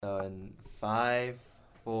In 5,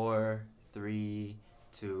 4, 3,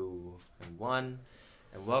 2, and 1,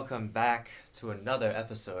 and welcome back to another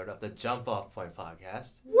episode of the Jump Off Point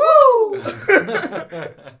podcast. Woo!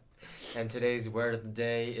 And today's word of the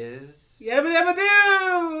day is Yabba dabba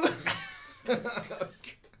doo!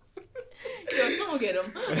 Yo, someone get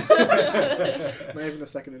him. Not even a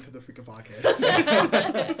second into the freaking podcast.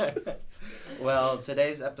 Well,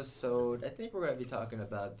 today's episode, I think we're gonna be talking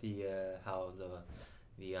about the how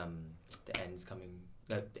the end is coming.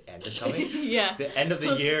 The end is coming. Yeah. The end of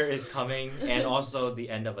the year is coming, and also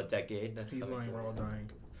the end of a decade. That's He's coming lying, to we're all an end. dying.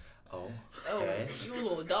 Oh. Oh, Okay. you a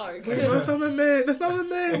little dark. Wait, that's not the man. That's not the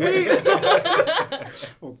man. Wait.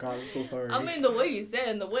 Oh God, I'm so sorry. I mean, the way you said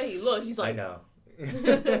and the way he looked, he's I like, know.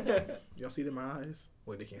 Y'all see it in my eyes?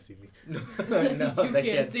 Wait, they can't see me. No, you they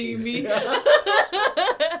can't see me.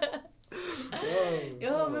 Yo,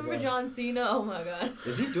 Oh my remember God. John Cena? Oh my God.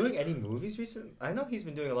 Is he doing any movies recently? I know he's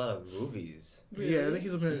been doing a lot of movies. Yeah, I think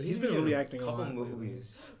he's been really acting a couple lot. lately.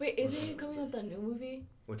 movies. Wait, isn't he coming out that new movie?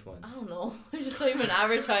 Which one? I don't know. I just saw him in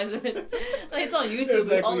advertisement. Like, it's on YouTube.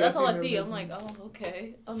 Exactly, Oh, that's I've all I seen see. them. I'm like, oh,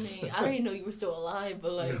 okay. I mean, I didn't know you were still alive,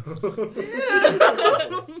 but like.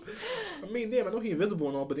 I mean, damn, I know he's invisible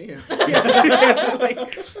and all, but damn.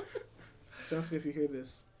 Like, Johnson, if you hear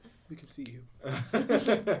this, we can see you.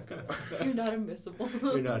 You're not invisible.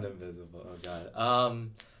 You're not invisible. Oh God.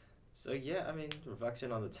 So yeah, I mean,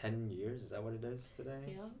 reflection on the 10 years. Is that what it is today?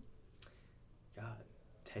 Yeah. God,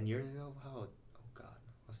 10 years ago. How? Oh God,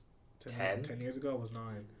 was 10 10? years ago, I was 9.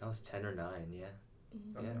 that was 10 or 9? Yeah.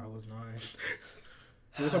 Mhm. Yeah. I was 9.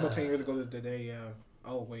 We were talking about 10 years ago today, yeah.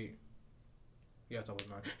 Oh, wait. Yes, I was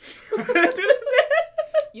 9.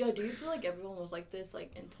 Yo, do you feel like everyone was like this,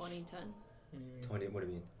 like, in 2010? 20. What do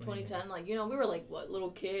you mean? 2010, like, you know, we were like, what, little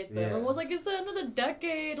kids, but Yeah. everyone was like, it's the end of the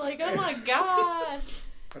decade, like, oh my God.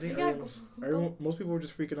 I think You most people were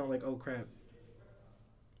just freaking out like, oh crap,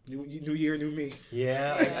 new year, new me.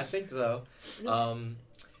 Yeah, Yeah. I think so.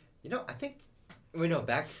 I think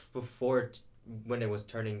back before when it was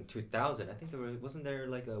turning 2000, I think wasn't there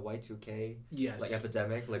like a Y2K Yes. like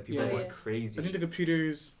epidemic, like people Yeah. went Yeah. crazy. I think the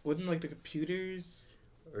computers wasn't the computers.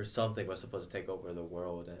 or something was supposed to take over the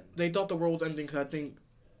world, and They thought the world was ending because I think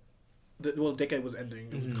the decade was ending.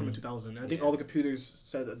 It was Mhm. coming 2000. I think Yeah. all the computers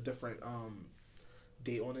said a different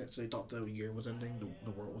date on it, so they thought the year was ending,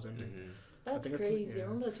 the world was ending. Mhm. That's think it's- crazy. yeah.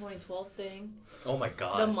 Remember the 2012 thing? Oh my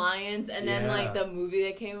God. The Mayans, and then, like, Yeah. the movie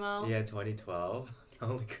that came out? Yeah, 2012.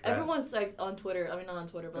 Holy crap. Everyone's, like, on Twitter. I mean, not on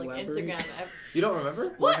Twitter, but, like, Elaborate. Instagram. You don't remember?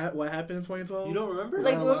 What happened in 2012? You don't remember?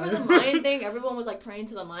 Like, Wow. remember the Mayan thing? Everyone was, like, praying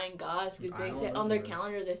to the Mayan gods because I they don't said on their remember this.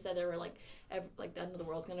 calendar, they said they were, like, the end of the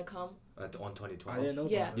world's gonna come. On 2012. I didn't know.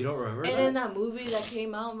 Yeah. About You this. don't remember And that? then that movie that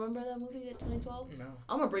came out, remember that movie, that 2012? No.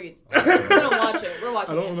 I'm gonna bring it. We're gonna watch it. We're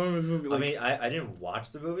watching I don't it. know the movie. I mean, I didn't watch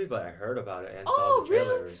the movie, but I heard about it and saw Oh, the really?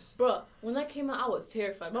 trailers. Bruh, when that came out, I was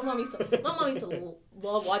terrified. My mom used to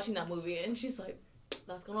love watching that movie, and she's like,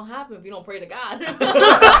 "That's gonna happen if you don't pray to God."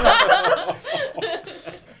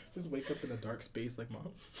 Just wake up in a dark space like,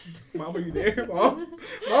 Mom, are you there? Mom,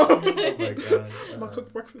 Oh my God. Mom, I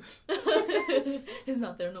cooked breakfast. It's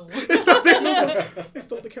not there no more. They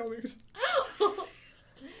stole the counters.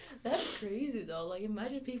 That's crazy though. Like,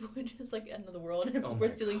 imagine people were just like end of the world and Oh people were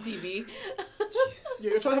my stealing TV.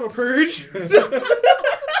 Yeah, you're trying to have a purge.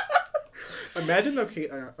 Imagine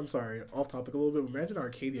I'm sorry, off topic a little bit. Imagine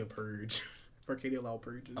Arcadia purge. Arcadia Loud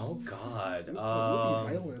purges. Oh God. It would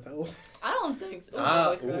be violent as hell. I don't think so. Ooh, my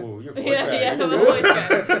voice cracked. Ooh, your voice Yeah, cracked. yeah, my Your voice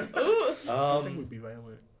cracked. Ooh. I think it would be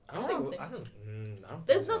violent. I don't think. I don't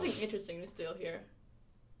There's think so. nothing interesting to steal here.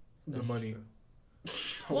 The That's money.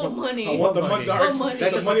 true. What money? I want the What money. money? What money?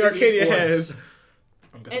 The just money went to Arcadia esports. has.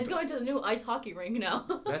 I'm And it's going to the new ice hockey rink now.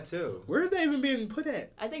 That too. Where is that even being put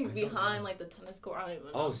at? I think I don't behind know. like the tennis court. I don't even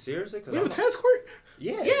know. Oh, seriously? 'Cause We have a I'm not- tennis court?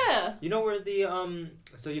 Yeah. Yeah. You know where the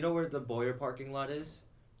So you know where the Boyer parking lot is?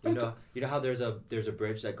 You What's know how there's a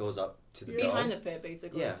bridge that goes up to the Behind dome? the pit,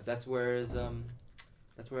 basically. Yeah, that's where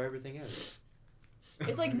everything is.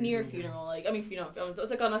 It's like near funeral. Like, I mean, funeral. It's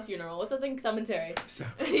like on a funeral. What's the thing? Cemetery. So-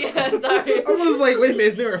 Yeah, sorry. I was like, wait a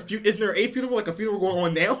minute, is there a funeral, like a funeral going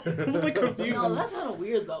on now? I'm like confused. No, that's kind of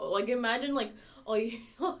weird though. Like, imagine like, oh, you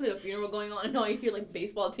hear the funeral going on, and all you hear like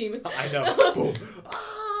baseball team. I know. Boom.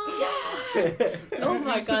 Yeah. Oh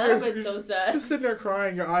my You're god, that'd been so sad. Just sitting there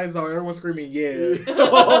crying, your eyes out, everyone's screaming, yeah.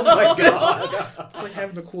 Oh my God. It's like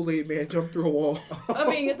having a Kool-Aid man jump through a wall. I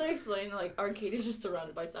mean, you have to explain like Arcadia's just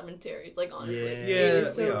surrounded by cemeteries. Like, honestly, Yeah. It Yeah,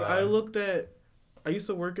 is so we rough. are. I used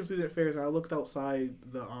to work in student affairs, and I looked outside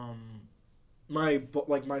the my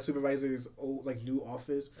supervisor's old new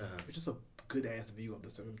office. Uh-huh. It's just a good ass view of the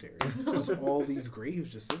cemetery. There's all these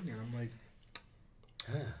graves just sitting there. I'm like,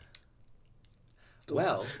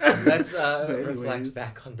 Well, let's But reflect anyways.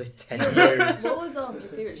 back on the 10 years. What was your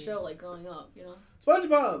favorite show like growing up? You know,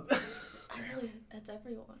 SpongeBob. that's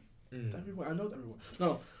everyone. Mm. Everyone, I know it's everyone.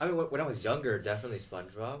 No, I mean, when I was younger, definitely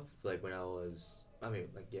SpongeBob. Like when I was,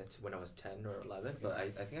 when I was 10 or 11. But I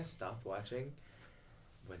think I stopped watching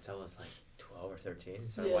once I was like 12 or 13. I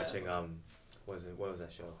started Yeah. watching what was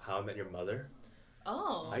that show? How I Met Your Mother.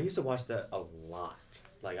 Oh. I used to watch that a lot.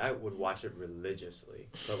 Like I would watch it religiously.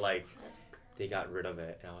 But like That's they got rid of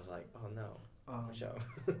it, and I was like, oh no, show.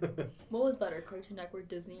 What was better, Cartoon Network,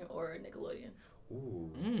 Disney, or Nickelodeon?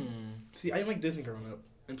 Ooh. See, I didn't like Disney growing up.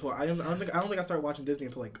 Until I don't think I started watching Disney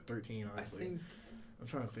until like 13. Honestly, I think I'm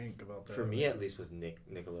trying to think about that. for me at least was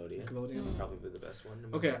Nickelodeon. Nickelodeon. Probably the best one.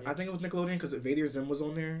 in my Okay, opinion. I think it was Nickelodeon because Vader Zim was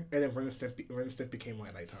on there, and then Ren and Stimpy came on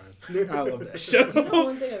at nighttime. I love that show. You know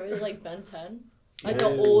one thing I really like, Ben 10. Like the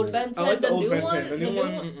Yes. old Ben 10, I like the old new Ben one. 10. The new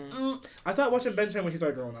one, I started watching Ben 10 when he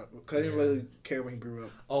started growing up because I didn't really care when he grew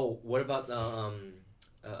up. Oh, what about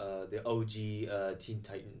the OG Teen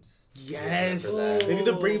Titans? Yes, Remember that? they need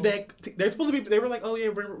to bring back. They're supposed to be. They were like, oh yeah,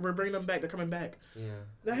 we're bringing them back. They're coming back.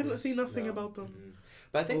 Yeah. I haven't seen nothing No. about them. Mhm.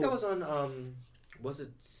 But I think that Oh. was on was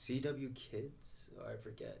it CW Kids? Oh, I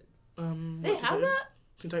forget. They what, have Teen that?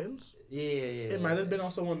 Teen Titans. Yeah. It might have been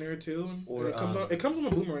also on there too. Or, And it comes on a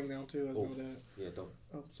Boomerang now too. I Oh. know that. Yeah, don't.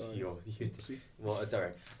 Oh, sorry. You know, Oopsie. well, it's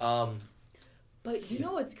alright. But you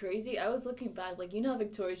know what's crazy? I was looking back, like, you know how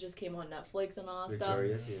Victoria's just came on Netflix and all that stuff?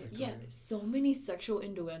 Victoria's, yeah. Yeah, so many sexual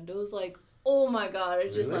innuendos, like, oh my god,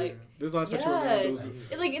 it's just Really? like, There's a lot of sexual yes. innuendos.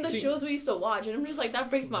 It's like in the See- shows we used to watch, and I'm just like, that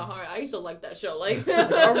breaks my heart. I used to like that show, like.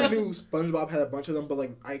 I already knew SpongeBob had a bunch of them, but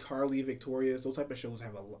like iCarly, Victorious, those type of shows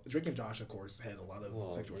have a lot. Drake and Josh, of course, has a lot of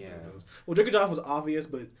Well, sexual yeah. innuendos. Well, Drake and Josh was obvious,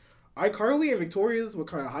 but iCarly and Victorious were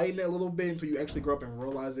kind of hiding it a little bit until you actually grow up and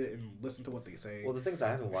realize it and listen to what they say. Well, the thing is, I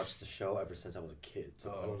haven't watched the show ever since I was a kid,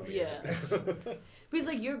 so I don't know. Yeah. yet. Because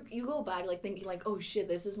like you go back like thinking like, oh shit,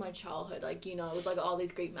 this is my childhood, like, you know, it was like all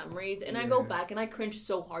these great memories, and I go Yeah. back and I cringe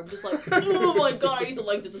so hard, just like, oh my god, I used to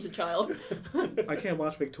like this as a child. I can't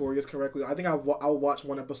watch Victorious correctly. I think I'll watch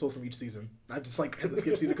one episode from each season. I just like had to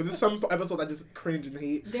skip season because there's some episodes I just cringe and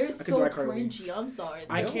hate. They're I can so do iCarly. cringy. I'm sorry.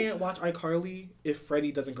 I No. can't watch iCarly if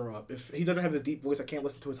Freddie doesn't grow up. If he doesn't have his deep voice, I can't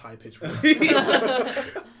listen to his high pitched voice.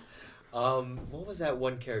 What was that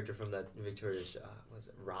one character from that Victoria's show? Was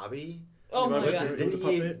it Robbie? Oh my Robert- god. With Didn't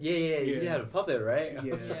the he? puppet? Yeah. He Yeah. had a puppet, right?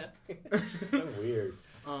 Yeah. Yeah. So weird.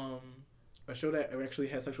 A show that actually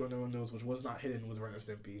had sexual innuendos, which was not hidden, was Ren and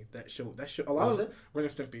Stimpy. That show, a lot Was of it? Ren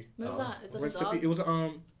and Stimpy. What's Oh. that? Is that Ren a and Stimpy. dog? It was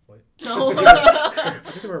what? No. I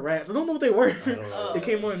think they were rats. I don't know what they were. I don't know. It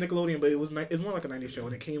came on Nickelodeon, but it was more like a '90s show,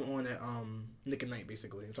 and it came on at Nick and Night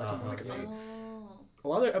basically. So I came on Nick and Night. Oh. A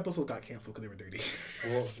lot of their episodes got canceled because they were dirty.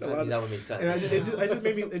 Well, A lot that would make sense. And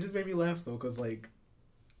it just made me laugh though, because like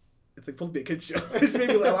it's like supposed to be a kid show. It just made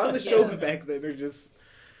me laugh. A lot of the shows Yeah. back then they're just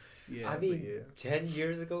I but mean, yeah. 10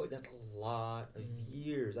 years ago, that's a lot of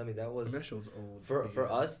years. I mean, that was And that show's old. for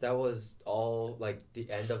us. That was all like the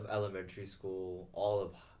end of elementary school, all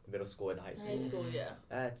of middle school and high school. High school, yeah.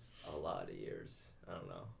 That's a lot of years. I don't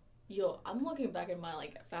know. Yo, I'm looking back at my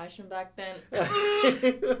like fashion back then.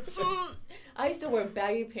 I used to wear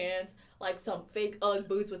baggy pants, like some fake UGG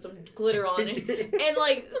boots with some glitter on it, and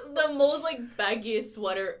like the most like baggiest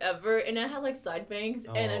sweater ever. And I had like side bangs,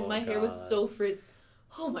 and then Oh, my hair was God. so frizzy.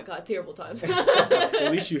 Oh my god, terrible times.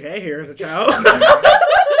 At least you had hair as a child.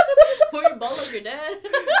 Were you bald like your dad?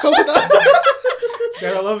 Close enough.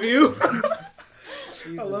 Dad, I love you.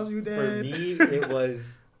 I love you, For Dad. me, it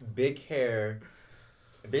was big hair,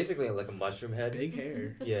 basically like a mushroom head. Big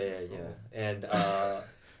hair. Yeah. And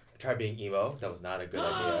tried being emo. That was not a good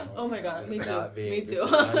idea. Oh my god, me too. Not being- Me too.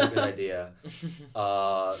 Not a good idea.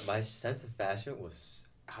 My sense of fashion was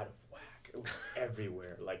out of whack. It was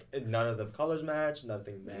everywhere. Like none of the colors matched.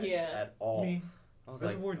 Nothing matched Yeah. at all. Me. I was I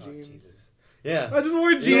like, just wore oh, jeans. Jesus. Yeah. I just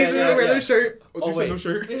wore jeans Yeah, and yeah, a regular yeah. shirt. Oh, You said wait. no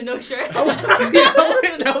shirt. No shirt. I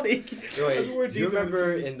went out naked. I just wore Wait, do you jeans and a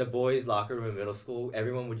remember shirt. in the boys' locker room in middle school,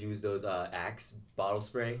 everyone would use those Axe bottle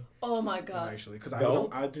spray? Oh my No, god. actually, because No?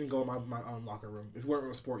 I didn't go in my locker room. If you weren't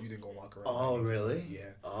in a sport, you didn't go in locker room. Oh, really? Yeah.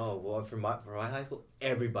 Oh, well, for my high school,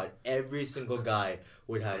 every single guy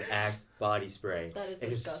would have Axe body spray. That is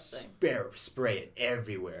and disgusting. Just spray it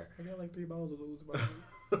everywhere. I got like 3 bottles of those. in my room.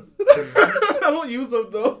 I don't use them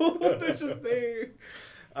though. They're just there.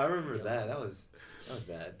 I remember that. That was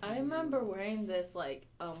bad. I remember wearing this like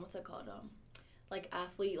what's it called like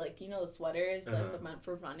athlete, like you know the sweaters that's meant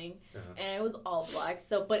for running, and it was all black.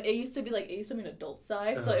 So, but it used to be an adult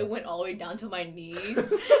size, so it went all the way down to my knees,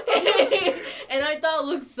 and I thought it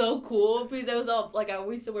looked so cool because it was all like I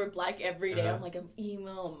always to wear black every day. I'm like I'm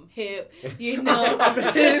emo, I'm hip, you know,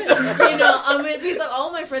 because like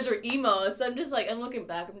all my friends were emo, so I'm just like I'm looking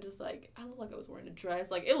back, I'm just like I look like I was wearing a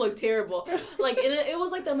dress, like it looked terrible, like and it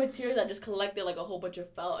was like the material that just collected like a whole bunch of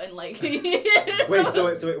felt and like. Wait, so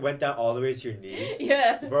it went down all the way to your knees?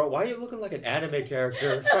 Yeah. Bro, why are you looking like an anime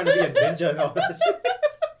character trying to be a ninja and all that shit?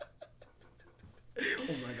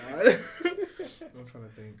 Oh my god. I'm trying to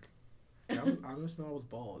think. Yeah, I just know I was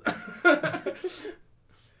bald. I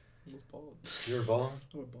was bald. You were bald?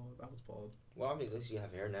 I was bald. Well, I mean, at least you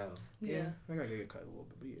have hair now. Yeah. I gotta get cut a little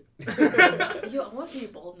bit, but yeah. Yo, I want to see you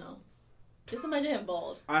bald now. Just imagine him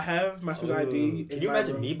bald. I have my student ID. Can you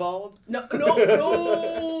imagine me bald? No.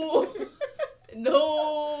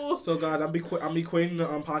 No. So guys, I'm be quitting the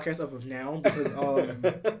podcast of now because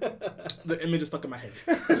the image is stuck in my head.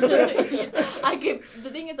 The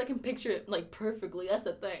thing is I can picture it like perfectly. That's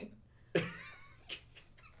the thing.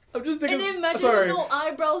 I'm just thinking. And imagine no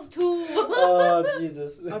eyebrows too. Oh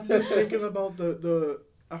Jesus! I'm just thinking about the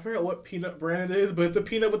I forgot what peanut brand it is, but it's a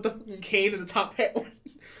peanut with the cane and the top hat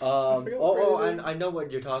on. I know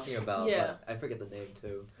what you're talking about. Yeah. But I forget the name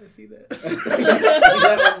too. I see that. You see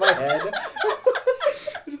that on my head?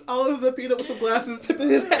 Just all of the peanut with some glasses tipping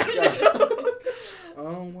his hat.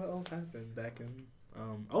 What else happened back in?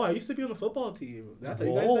 I used to be on the football team. Did I tell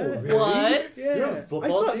you guys that? Really? What? Yeah. You're on a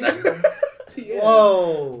football team? Yeah.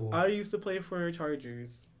 Whoa. I used to play for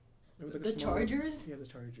Chargers. It was like The Chargers? Yeah, the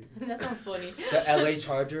Chargers. That sounds funny. The LA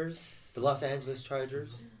Chargers? The Los Angeles Chargers?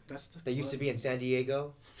 They used to be in San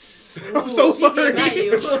Diego. I'm so sorry. He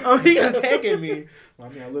got attacking me. Well,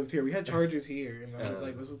 I mean, I lived here. We had Chargers here, and I was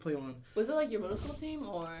like, let's play on. Was it like your middle school team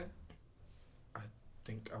or? I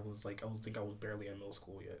think I was barely in middle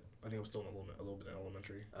school yet. I think I was still in a little bit in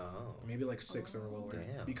elementary. Oh. Maybe like 6 or lower.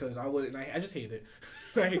 Damn. Because I just hate it.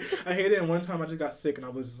 I hate it. And one time I just got sick, and I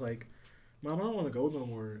was just like, Mom, I don't want to go no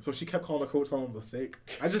more. So she kept calling the coach telling him I was sick.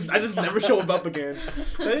 I just never showed up again.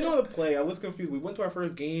 I didn't know how to play. I was confused. We went to our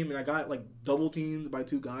first game and I got like double teamed by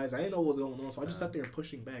 2 guys. I didn't know what was going on, so I just sat there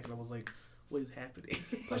pushing back and I was like, what is happening?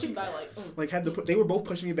 Pushing back like. They were both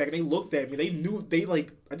pushing me back and they looked at me. They knew they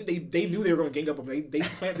knew they were going to gang up on me. They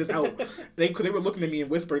planned this out. They were looking at me and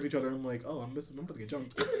whispering to each other. I'm like, oh, I'm about to get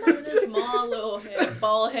jumped. This small little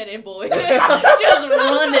bald headed boy just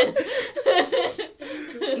running.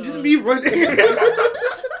 Just me running.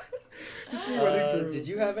 Did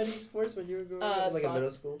you have any sports when you were growing up, like in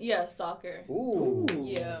middle school? Yeah, soccer. Ooh.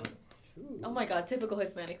 Yeah. Ooh. Oh my god, typical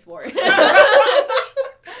Hispanic sport.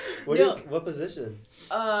 What position?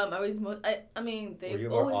 Were you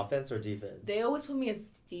more offense or defense? They always put me as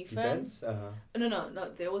defense. No.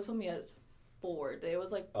 They always put me as forward. They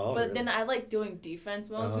was like, then I like doing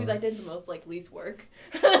defense most because I did the most like least work.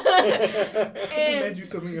 and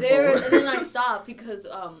then I stopped because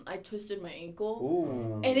I twisted my ankle.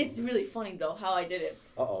 Ooh. And it's really funny though how I did it.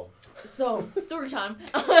 So story time.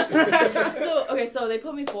 So they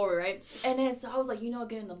put me forward, right? And then so I was like,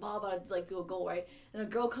 getting the ball, but I'd like do a goal, right? And a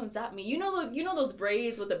girl comes at me. You know those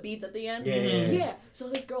braids with the beads at the end? Yeah. So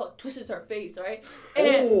this girl twists her face, right?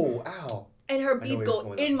 And, ow. And her beads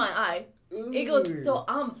go in my eye. Ooh. It goes, so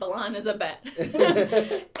I'm blind as a bat.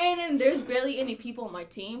 And then there's barely any people on my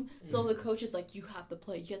team. So the coach is like, you have to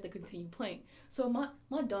play. You have to continue playing. So my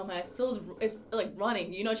dumb ass still is like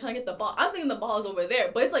running, trying to get the ball. I'm thinking the ball is over there,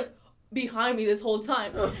 but it's like behind me this whole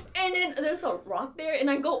time. And then there's a rock there, and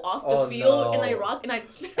I go off the field, and I rock, and I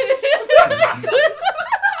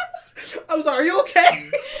I'm sorry, are you okay?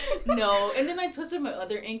 No, and then I twisted my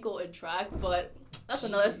other ankle in track, but that's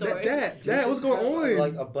another story. Dad, what's going on?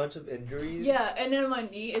 Like a bunch of injuries? Yeah, and then my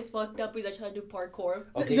knee is fucked up because I tried to do parkour.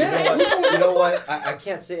 Okay, you know what? I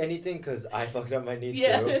can't say anything because I fucked up my knee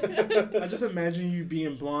too. I just imagine you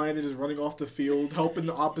being blind and just running off the field, helping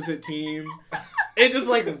the opposite team. And just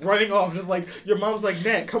like running off, just like your mom's like,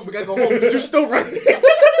 Nat, come, we gotta go home. You're still running.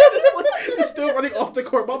 You're still running off the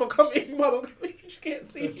court. Mama, come in. You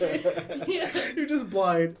can't see shit. Yeah. You're just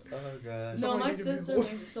blind. Oh god. No, my sister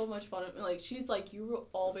makes so much fun of me. Like she's like, you were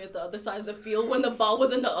all the way at the other side of the field when the ball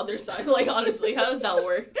was in the other side. Like honestly, how does that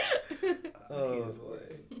work? Oh boy.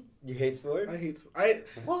 You hate sports? I hate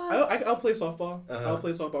I'll play softball. I'll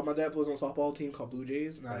play softball. My dad plays on a softball team called Blue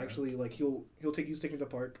Jays, and I actually like he'll take me to the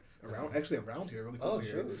park around here, really close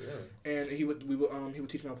to here. Yeah. And he would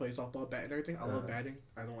teach me how to play softball, bat, and everything. I love batting.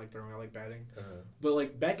 I don't like throwing. I like batting. But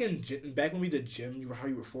like back when we did gym, how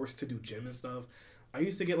you were forced to do gym and stuff. I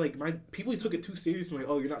used to get like people took it too seriously. Like,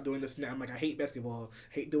 oh, you're not doing this now. I'm like, I hate basketball.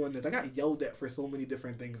 Hate doing this. I got yelled at for so many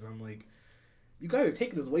different things. I'm like, you guys are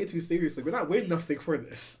taking this way too seriously. We're not winning nothing for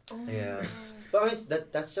this. Oh my Yeah. God. But I mean,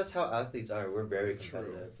 that's just how athletes are. We're very True.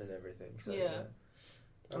 competitive and everything. So, Yeah.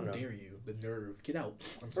 I How don't know. dare you? The nerve. Get out.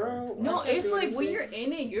 I'm sorry. Bro, No, I can't it's do like when anything. you're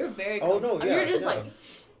in it, you're very. Oh, no, yeah, You're just yeah. like,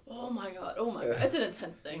 oh my god. It's an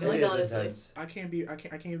intense thing. It Like is honestly. intense. I can't be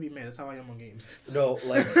mad. That's how I am on games. No,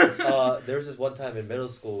 like there was this one time in middle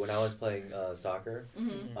school when I was playing soccer.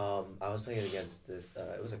 Mm-hmm. I was playing against this.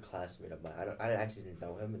 It was a classmate of mine. I actually didn't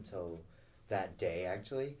know him until that day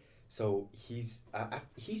actually. So he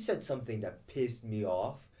said something that pissed me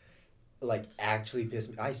off. Like actually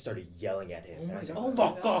pissed me. I started yelling at him. Oh and my I said, God.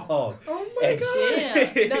 "Fuck off!" Oh my And-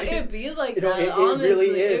 god. Yeah. No, it'd be like You know, that. it honestly,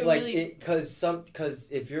 really is it like really- because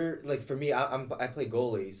if you're like for me, I play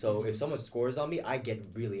goalie, so if someone scores on me, I get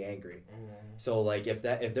really angry. So like if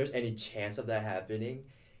there's any chance of that happening,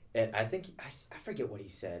 and I think I forget what he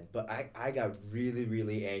said, but I got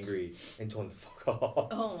really angry and told him to fuck off.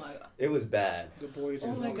 Oh my god. It was bad. The boy Oh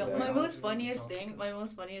just my walked god. away. My I most was funniest talking. thing. My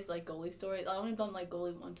most funniest like goalie story. I only done like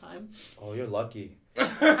goalie one time. Oh, you're lucky.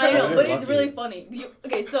 I know, You're but it's lucky. really funny.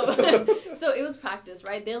 Okay, so so it was practice,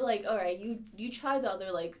 right? They're like, all right, you try the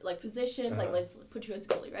other like positions, like Uh-huh. let's put you as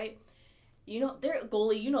goalie, right? You know, their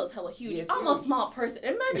goalie, you know, is hella huge. Yeah, it's I'm a huge. small person.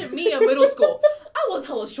 Imagine me in middle school. I was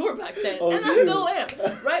hella short back then, Oh, and I dude. still am,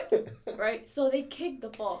 right? Right. So they kick the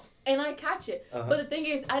ball, and I catch it. Uh-huh. But the thing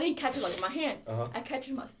is, I didn't catch it like in my hands. Uh-huh. I catch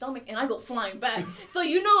it in my stomach, and I go flying back. So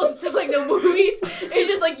you know, still like the movies, it's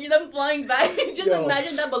just like them flying back. Just Yo.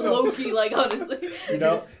 imagine that, but low key, like honestly. You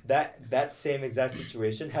know that same exact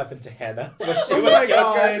situation happened to Hannah when she Oh was my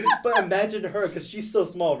younger. God. But imagine her, because she's so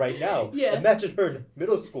small right now. Yeah. Imagine her in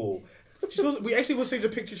middle school. We actually will take the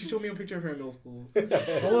picture. She showed me a picture of her in middle school.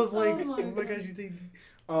 I was like, Oh oh my my gosh, you think?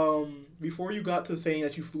 Before you got to saying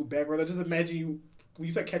that you flew backward, I just imagine you. When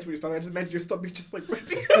you said catch with your stomach, I just imagine your stomach just like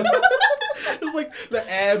ripping. It's like the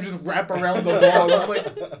abs just wrap around the ball. I'm like,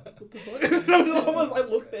 what the fuck? I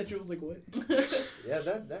looked at you. I was like, what? Yeah,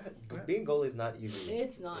 that being goalie is not easy.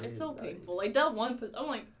 It's not. It It's is so not painful. Like that one. I'm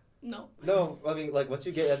like, no. No, I mean like once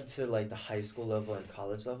you get into like the high school level and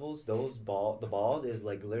college levels, the balls is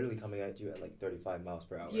like literally coming at you at like 35 miles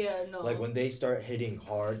per hour. Yeah, no. Like when they start hitting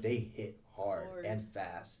hard, they hit hard Hard. and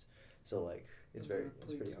fast. So like it's pretty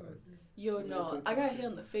hard. Yo, Yeah, no. but- I got hit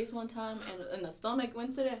in the face one time, and in the stomach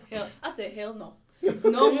incident. Hell, I said hell no.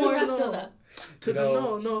 No more after No. that. To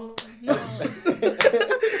No. no.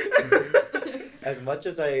 as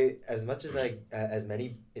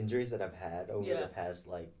many injuries that I've had over Yeah. the past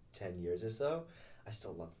like 10 years or so, I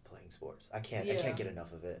still love playing sports. I can't Yeah. get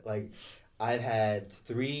enough of it. Like I've had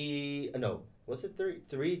three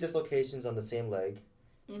dislocations on the same leg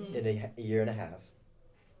Mhm. in a year and a half.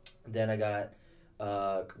 Then I got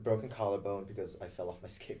broken collarbone because I fell off my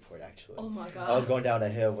skateboard actually. Oh my god. I was going down a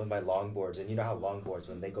hill with my longboards, and you know how longboards,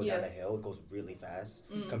 when they go down Yeah. a hill, it goes really fast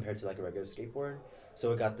Mm. compared to like a regular skateboard.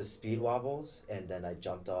 So it got the speed wobbles, and then I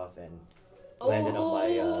jumped off and landed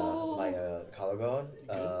on my collarbone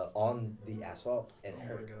on the asphalt, and it Oh my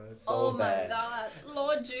hurt god. so Oh my bad. god,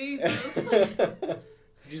 Lord Jesus.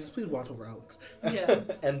 Jesus, please watch over Alex. Yeah.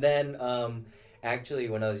 And then actually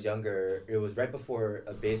when I was younger, it was right before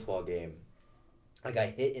a baseball game. I got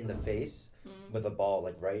hit in the face Mm. with a ball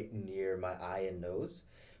like right near my eye and nose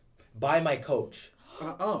by my coach.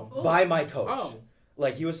 Oh. Oh. By my coach. Oh.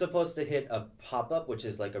 Like he was supposed to hit a pop up, which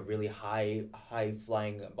is like a really high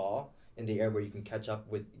flying ball in the air where you can catch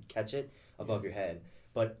it above your head.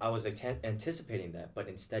 But I was anticipating that, but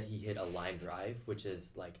instead he hit a line drive, which is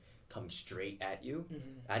like coming straight at you. Mhm.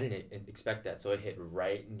 I didn't expect that, so it hit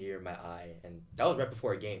right near my eye, and that was right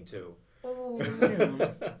before a game too. Oh.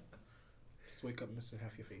 Just wake up missing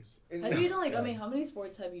half your face. Have you done like? I Yeah. mean, how many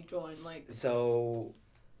sports have you joined? Like. So,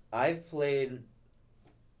 I've played,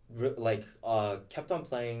 kept on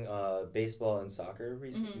playing baseball and soccer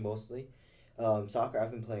Mhm. mostly. Soccer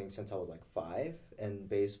I've been playing since I was like 5, and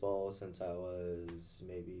baseball since I was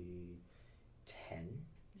maybe 10,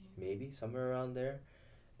 maybe somewhere around there.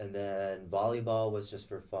 And then volleyball was just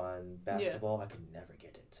for fun. Basketball I could never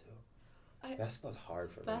get into. Basketball's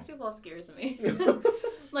hard for Basketball scares me.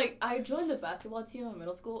 Like, I joined the basketball team in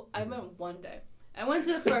middle school. I went one day. I went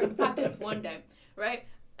for practice one day, right?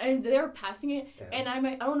 And they were passing it, Yeah. and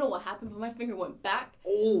I don't know what happened, but my finger went back,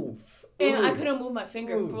 Oh. and I couldn't move my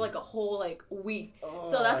finger Ooh. for like a whole like week. Oh,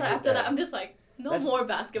 So that's I why hate after that, I'm just like, no That's- more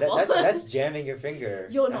basketball. That's jamming your finger.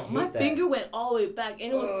 Yo, I no, hate my that. finger went all the way back,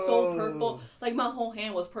 and it was so Oh. purple. Like, my whole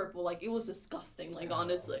hand was purple. Like, it was disgusting, like,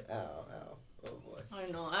 honestly. Ow. Oh boy. I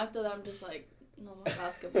don't know. After that, I'm just like, No, more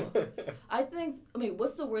basketball. I mean,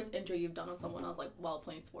 what's the worst injury you've done on someone else, like, while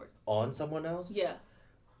playing sports? On someone else? Yeah.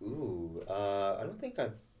 Ooh, I don't think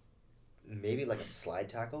I've... Maybe like a slide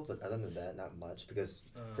tackle, but other than that, not much. Because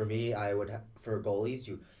for me, for goalies,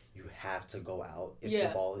 you have to go out if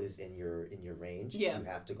the ball is in your range. Yeah. You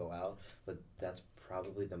have to go out, but that's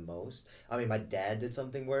probably the most. I mean, my dad did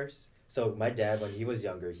something worse. So my dad, when he was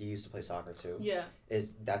younger, he used to play soccer too. Yeah.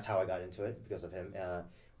 That's how I got into it, because of him.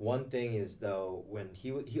 One thing is though, when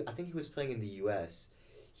he I think he was playing in the U.S.,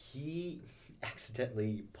 he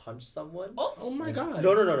accidentally punched someone. Oh my God.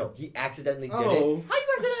 No. He accidentally did it. How you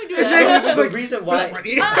accidentally do that? The reason why.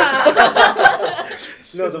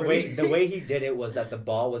 No, the way he did it was that the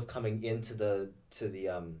ball was coming into the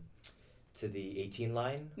 18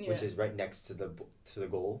 line, which is right next to the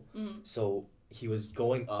goal. So he was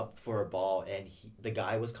going up for a ball, and the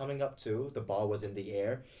guy was coming up too. The ball was in the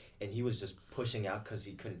air, and he was just pushing out because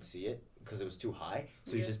he couldn't see it because it was too high.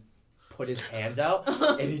 So he just put his hands out,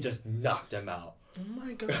 and he just knocked him out. Oh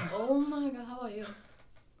my God. Oh my God. How about you?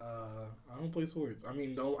 I don't play sports. I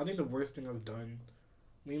mean, I think the worst thing I've done.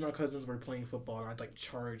 Me and my cousins were playing football, and I'd like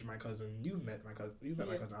charge my cousin. You met my cousin. My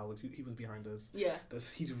cousin Alex. He was behind us. Yeah.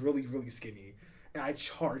 He's really, really skinny, and I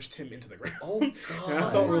charged him into the ground. Oh God. And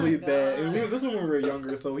I felt really bad. And this one when we were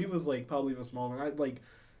younger, so he was like probably even smaller. And I like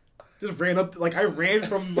just ran up. I ran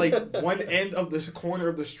from like one end of the corner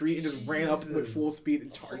of the street and just ran up with full speed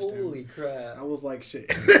and charged him. Holy crap! I was like,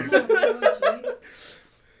 shit.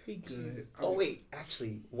 He good. Oh wait,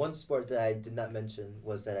 actually, one sport that I did not mention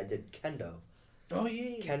was that I did kendo. Oh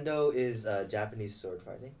yeah. Kendo is Japanese sword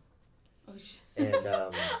fighting. Oh shit. And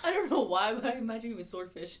I don't know why, but I imagine you with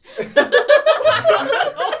swordfish.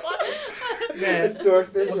 Yeah,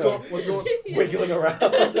 swordfish. What's going? Wiggling around.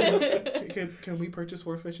 Can we purchase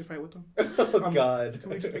swordfish and fight with them? Oh God. Can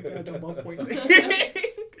we just make that a jump off point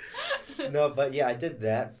thing? No, but yeah, I did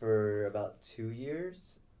that for about 2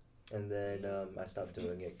 years, and then I stopped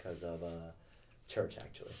doing it because of church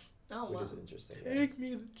actually. Oh, wow. Which is interesting. Take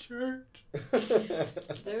me to church.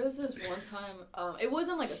 There was this one time, it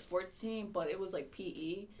wasn't like a sports team, but it was like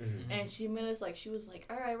PE, and she made us she was like,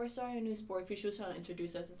 all right, we're starting a new sport. She was trying to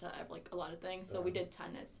introduce us into like a lot of things, so we did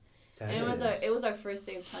tennis. And it was our first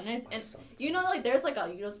day of tennis, and there's like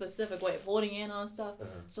a specific way of holding in on stuff.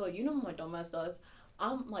 So what my dumbass does.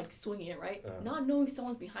 I'm like swinging it, right? Not knowing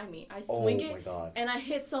someone's behind me. I swing it, and I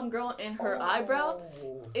hit some girl in her eyebrow.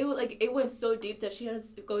 It was it went so deep that she had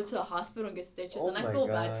to go to the hospital and get stitches, and I feel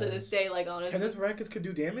bad to this day. Like honestly, tennis rackets could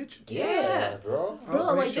do damage. Yeah, bro.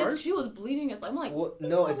 She was bleeding. I'm like, well,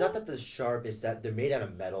 no, it's not that they're sharp. It's that they're made out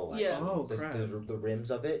of metal. Yeah. Oh, crap. The rims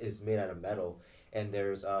of it is made out of metal, and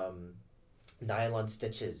there's nylon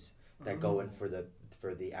stitches that go in for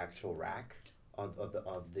the actual rack of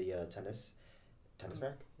the tennis. Tennis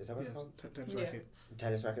rack? Is that what it's called? Tennis racket.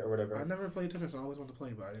 Tennis racket or whatever. I never played tennis. I always wanted to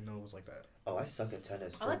play, but I didn't know it was like that. Oh, I suck at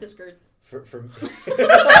tennis. I like the skirts. For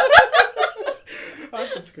I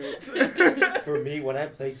like the skirts. For me, when I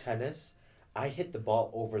play tennis, I hit the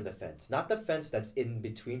ball over the fence. Not the fence that's in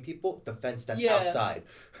between people, the fence that's outside.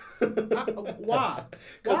 Why?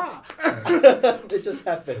 Why? It just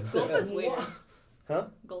happens. Golf is weird. Huh?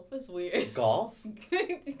 Golf is weird. Golf?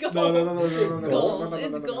 Golf. No. Golf.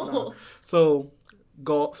 It's golf.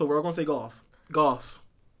 So we're all gonna say golf. Golf.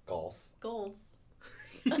 Golf. Golf.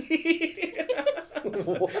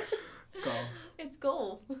 What? Golf. It's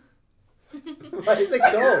golf. Why is it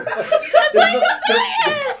golf?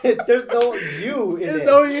 There's no U in it. There's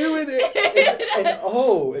no U in it. It's an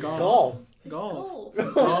O. It's golf. Golf. Golf.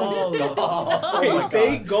 Golf. Okay, Oh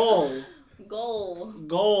say God. goal. Goal.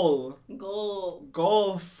 Goal. Goal.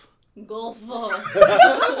 Golf. Golfer.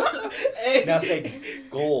 Hey. Now say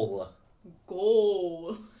goal.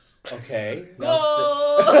 Goal. Okay.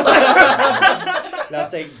 Goal. Now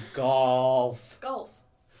say golf. Golf.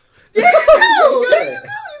 Yeah, You you got it.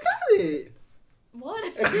 got it.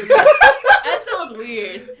 What? That sounds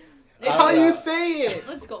weird. It's how you say it.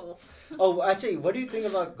 Let's golf. Oh, actually, what do you think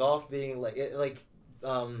about golf being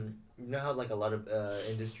you know how like a lot of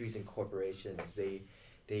industries and corporations they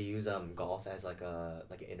use golf as like an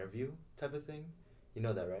interview type of thing? You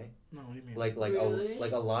know that, right? No, what do you mean?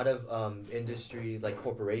 Really? A lot of industries, like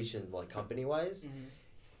corporation, like company wise,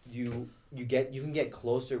 you can get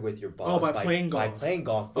closer with your boss by playing golf. By playing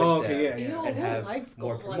golf with Oh, okay, them. yeah. Ew, And who have likes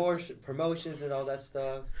more golf? promotions and all that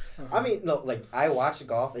stuff. Uh-huh. I mean, no, like I watch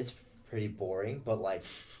golf. It's pretty boring, but like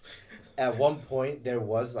at one point there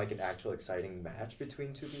was like an actual exciting match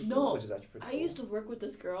between two people, which is actually pretty cool. I used to work with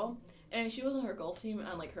this girl, and she was on her golf team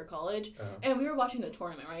at like her college, and we were watching the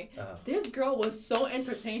tournament, right? This girl was so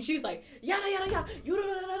entertained. She's like, yada yada yada, you da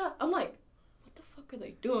da da da. I'm like, what the fuck fuck are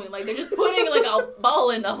they doing? Like, they're just putting, like, a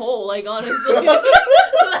ball in the hole, like, honestly.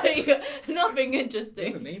 Like, nothing There's a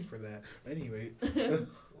interesting. name for that. Anyway.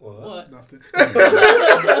 What? Nothing.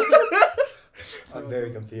 I'm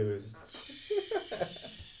very confused.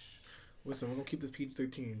 Listen, we're gonna keep this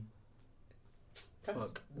PG-13.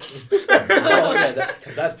 Fuck. Oh yeah,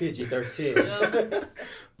 because that's PG-13. Yeah.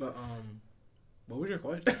 But what was your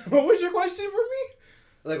question? What was your question for me?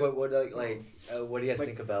 Like what do you guys Like,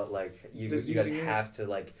 think about like you just guys using it? have to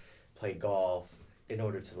like play golf in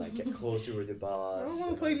order to like get closer with your boss? I don't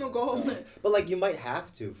wanna and play all no that golf. stuff. But like you might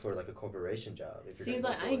have to for like a corporation job if you're Seems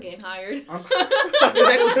gonna like go I ain't for it. getting hired.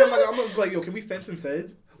 I'm like, yo, can we fence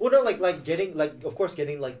instead? Well, no, like getting like of course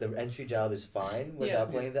getting like the entry job is fine without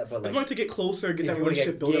Yeah. playing that, but I'm like going to get closer, get if that you wanna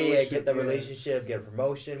relationship, build that yeah, relationship. get the relationship, get a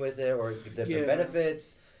promotion with it, or different Yeah.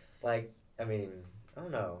 benefits. Like I mean, I don't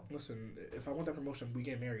know. Listen, if I want that promotion, we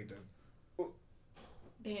get married then.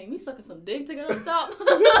 Damn, you sucking some dick to get up top.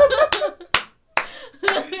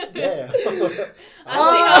 Yeah. I see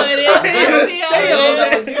how it is. I see how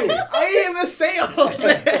that it is. was you. I didn't even say all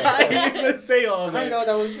that. I didn't even say all I that. didn't know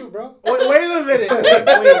that was you, bro. Wait a minute.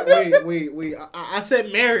 Wait. I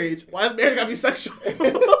said marriage. Why is marriage gotta be sexual?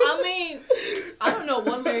 I mean, I don't know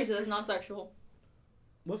one marriage that's not sexual.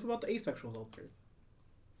 What's about the asexuals out there?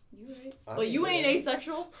 You right? I But you mean, ain't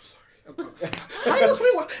asexual. I'm sorry. How do you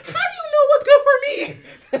know what's good for me?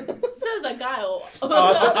 Says a guy. I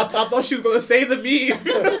thought she was gonna say the meme.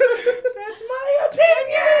 That's my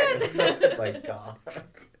opinion. Oh my god.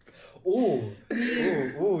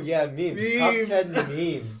 Ooh, yeah, memes. Top 10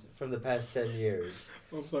 memes from the past 10 years.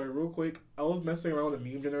 I'm sorry, real quick. I was messing around with a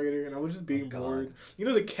meme generator and I was just being God. bored. You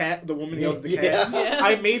know the woman yelled at the Yeah. cat? Yeah.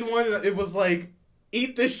 I made one and it was like,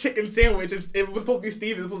 eat this chicken sandwich. It was supposed to be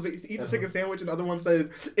Steve. It was supposed to eat the chicken sandwich and the other one says,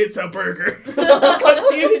 it's a burger.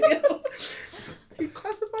 He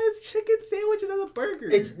classifies chicken sandwiches as a burger.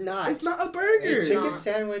 It's not. It's not a burger. A chicken Nah.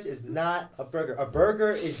 sandwich is not a burger. A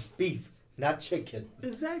burger is beef, not chicken.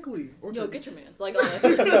 Exactly. Or Yo, get your mans. Like,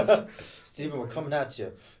 honestly. Steven, we're coming at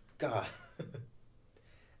you. God.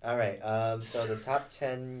 All right. So the top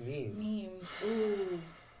 10 memes. Memes. Ooh.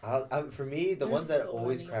 For me, the There's ones that so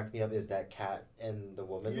always many. crack me up is that cat and the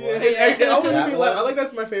woman Yeah, one. I always That be one. like, I like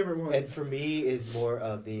that's my favorite one. And for me is more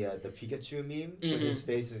of the Pikachu meme where his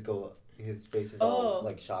face is all Oh.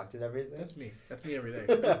 like shocked and everything. That's me. That's me every day.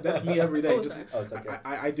 That's me every day. Oh, Just sorry. Oh, it's okay.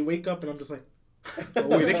 I do wake up and I'm just like, oh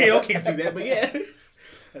wait, they can't see that, but yeah,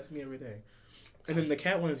 that's me every day. And then the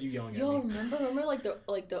cat one is you yelling Yo, at me. remember like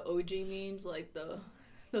the OG memes, like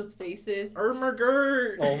those faces. Irma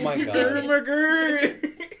Gerd. Oh my gosh. Irma Gerd.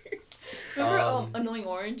 Remember Um, Annoying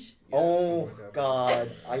Orange? Oh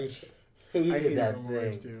God, I hated I hate that Irma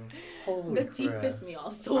Gerd thing. too. Holy The teeth crap. pissed me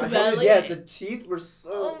off so I hated- badly. Yeah, the teeth were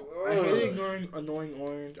so. I hated ugh. ignoring Annoying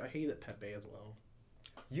Orange. I hated Pepe as well.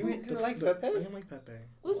 You Who- didn't like I Pepe? didn't like Pepe.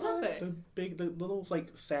 Who's What? Pepe? The little like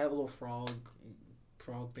sad little frog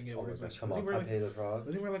thing it Oh my was. gosh, Like, come does he on, wear, like, Pepe the Frog.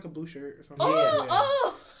 does he wear like a blue shirt or something? Oh, Yeah.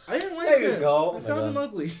 oh, I didn't like There you him. go. I Oh my found him God.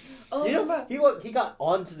 ugly. oh. You know, remember? he got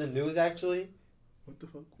onto the news actually. What the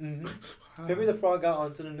fuck? Mm-hmm. How? Pepe the Frog got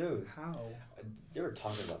onto the news. How? They were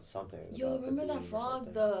talking about something. Yo, about the remember that meme or frog?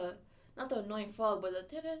 something. Not the annoying frog, but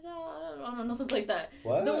the I don't know, something like that.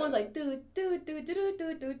 What? The ones like do.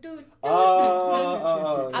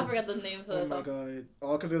 Oh. I forgot the name for Oh that my song. god!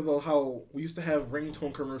 All I can think about how we used to have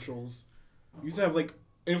ringtone commercials. We used to have like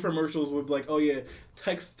infomercials with like, oh yeah,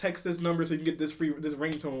 text this number so you can get this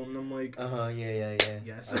ringtone, and I'm like, Yeah.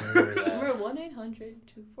 Yes. I remember that. Remember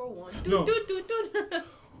 1-800-241. No.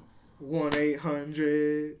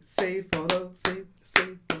 1-800-SAFE-AUTO, safe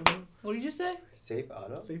auto, What did you say? Safe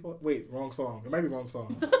Auto. safe auto. Wait, wrong song. It might be wrong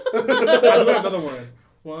song. I do have another one.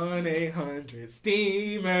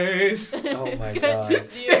 1-800-STEAMERS. Oh my Good God. to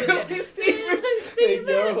see you again. Steamers. Make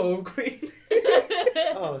your home clean.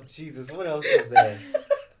 Oh Jesus! What else is there?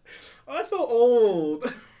 Oh, I feel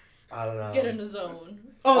old. I don't know. Get in the zone.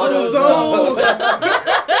 Oh, Oh, the no,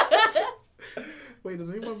 zone. Wait, does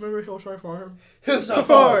anyone remember Hillshire Farm? Hillshire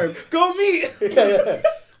Farm. Go meet. Yeah.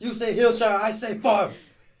 You say Hillshire, I say farm.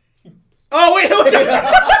 Oh wait,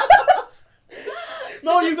 Hillshire.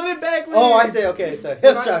 No, you said it backwards. Oh, I say okay. So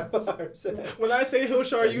Hillshire Farm. When I say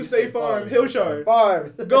Hillshire, you say farm. Hillshire.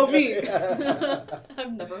 Farm. Go meet.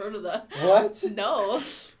 I've never heard of that. What? No.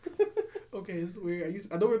 Okay, it's weird.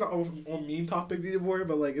 I know we're not on meme topics anymore,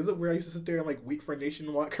 but like, is it weird I used to sit there and like wait for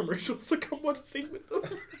Nationwide commercials to come on to sing with them?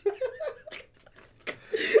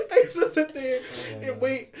 I used to sit there and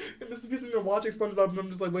wait, and this is me watching SpongeBob, and I'm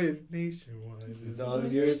just like, wait, Nationwide is on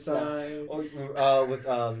your side. Or with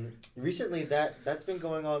recently that's been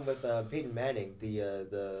going on with Peyton Manning,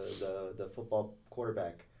 the football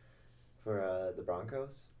quarterback for the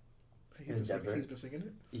Broncos. He's been singing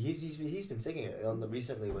it? He's been singing it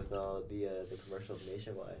recently with the commercials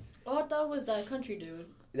nationwide. Oh, I thought it was that country dude.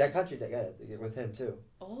 That country, with him too.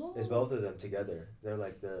 Oh. It's both of them together. They're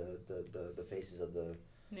like the faces of the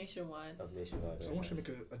Nationwide. Someone should make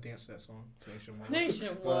a dance to that song.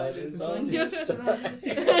 Nationwide is on your your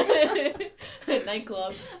side.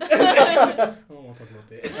 Nightclub. I don't want to talk about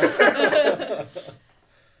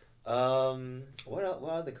that. What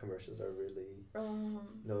other commercials are really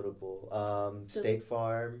notable? State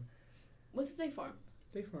Farm. What's State Farm?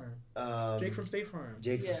 State Farm. Jake from State Farm.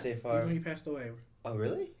 Jake from State Farm. You know he passed away. Oh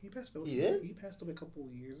really? He passed away. He did? He passed away a couple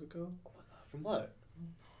of years ago. Oh my God! From what?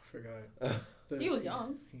 I forgot. He was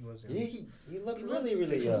young. He was young. Yeah, he looked really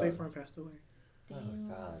Jake young. from State Farm passed away. Damn, Oh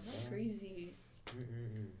my God! that's crazy.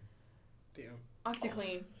 Damn.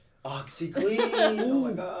 OxyClean. OxyClean. Oh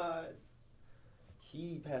my God.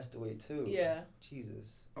 He passed away too. Yeah.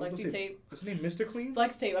 Jesus. Flexi tape. What's his name? Mr. Clean?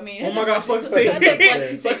 Flex tape. I mean. Oh my God, Flex Flexi tape.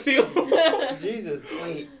 tape. Flex tape. Jesus.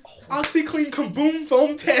 Wait. OxyClean Kaboom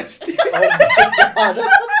foam test. Oh my God.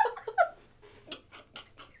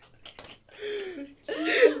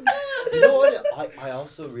 You know what? I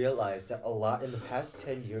also realized that a lot in the past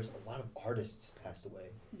 10 years, a lot of artists passed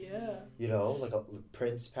away. Yeah. You know, like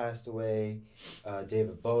Prince passed away,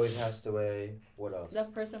 David Bowie passed away. What else?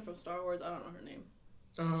 That person from Star Wars, I don't know her name.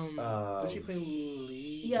 Did she play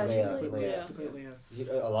Leia? Yeah, Leia, she played Leia. She played Leia.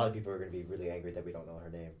 A lot of people are going to be really angry that we don't know her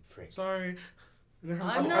name. Freak. Sorry.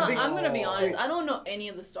 I'm gonna be honest. I don't know any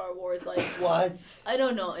of the Star Wars. Like What? I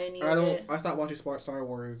don't know any of it. I stopped watching Star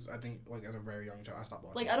Wars. I think like as a very young child. I stopped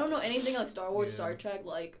watching. Like I don't know anything like Star Wars, Star Trek.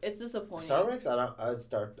 Like it's disappointing. Star Rex? Star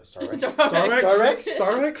Rex. Star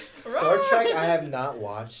Trek I have not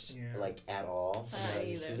watched like at all.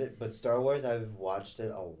 Either. But Star Wars I've watched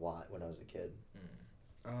it a lot when I was a kid.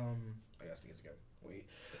 I gotta sneeze again. Wait.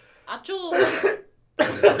 Achoo.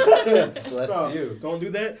 Bless you. Don't do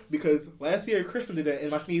that because last year Kristen did that and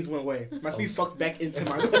my sneeze went away. My sneeze sucked back into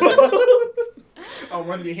my nose. I'll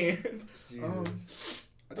run your hand. I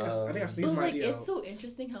think I sneezed but my like idea it's out. so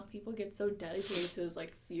interesting how people get so dedicated to those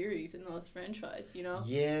like series and those franchise, you know?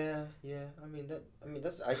 Yeah. I mean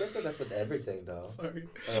that's I guess that's with everything though. Sorry.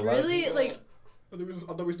 Really like. I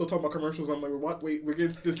thought we were still talking about commercials. I'm like, what? Wait, we're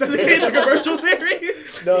getting this dedicated to commercial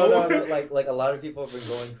series? No. Like a lot of people have been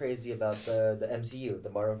going crazy about the MCU, the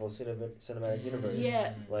Marvel Cinematic Universe.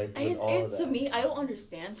 Yeah. Like it's to me, I don't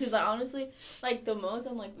understand because I honestly like the most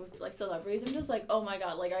I'm like with like celebrities. I'm just like, oh my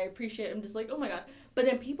God, like I appreciate it. I'm just like, oh my God. But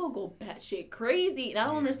then people go batshit crazy, and I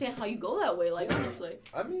don't understand how you go that way. Like honestly.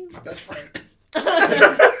 I mean, my best friend.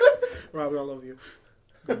 Robbie, I love you.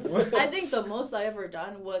 I think the most I ever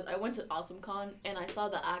done was I went to AwesomeCon and I saw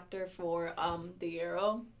the actor for The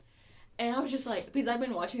Arrow, and I was just like, because I've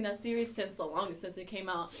been watching that series since it came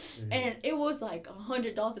out, and it was like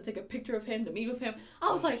 $100 to take a picture of him, to meet with him.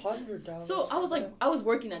 I was like, $100. so I was like, I was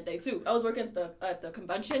working that day too. I was working at the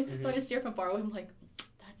convention, so I just stared from far away. I'm like,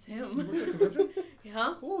 that's him. You worked at a convention?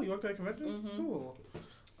 Yeah. Cool. You worked at a convention? Cool.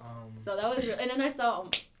 So that was real. And then I saw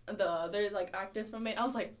there's like actors from it. I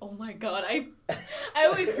was like, oh my God, I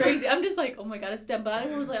went crazy. I'm just like, oh my God, it's them. But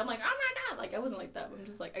everyone was like, I'm like, oh my God, like I wasn't like that. I'm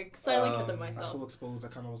just like, I silently kept it I myself. feel exposed. I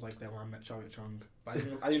kind of was like that when I met Charlotte Chung, but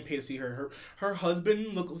I didn't pay to see her. Her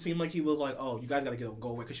husband seemed like he was like, oh, you guys gotta go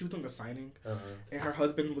away because she was doing a signing, and her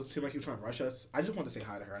husband seemed like he was trying to rush us. I just wanted to say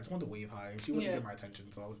hi to her. I just wanted to wave hi, and she wasn't getting my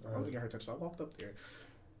attention, so I was gonna get her attention. So I walked up there.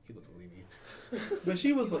 He looked really mean. But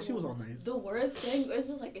she was all nice. The worst thing is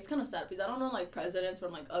just like it's kind of sad because I don't know like presidents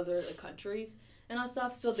from like other countries and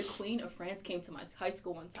stuff. So the Queen of France came to my high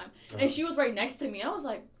school one time, and she was right next to me, and I was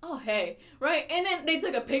like, oh hey, right? And then they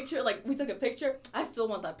took a picture. Like we took a picture. I still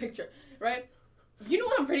want that picture, right? You know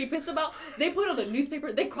what I'm pretty pissed about? They put it on the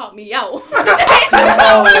newspaper. They cropped me out. They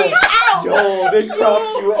cropped me out. Yo, they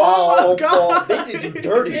cropped you out. Oh, God. They did you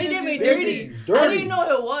dirty. They did me dirty. I didn't know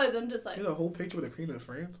who it was. I'm just like. There's a whole picture with the Queen of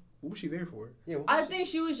France. What was she there for? Yeah, I think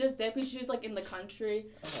she was just there because she was like in the country.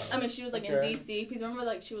 I mean, she was like in DC. Because remember,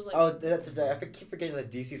 like she was like. Oh, that's I keep forgetting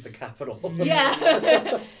that DC's the capital.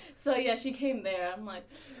 Yeah. So yeah, she came there. I'm like,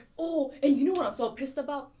 oh, and you know what I'm so pissed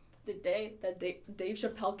about? The day that Dave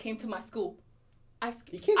Chappelle came to my school.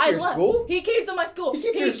 He came to your school? He came to my school.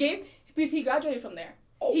 Because he graduated from there.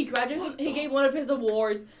 Oh, he graduated. He gave one of his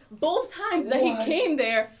awards. Both times that he came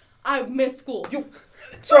there, I missed school. Two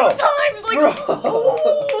times, like,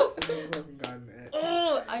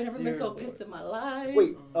 oh, I never been so pissed in my life.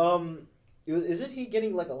 Wait, isn't he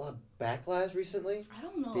getting like a lot of backlash recently? I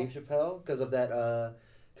don't know. Dave Chappelle, because of that,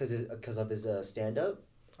 because of his stand-up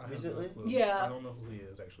recently. Yeah. I don't know who he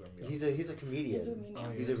is actually. He's a comedian. He's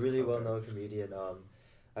a He's a really well-known comedian.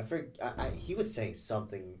 He was saying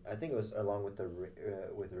something. I think it was along with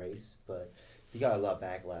with race, but he got a lot of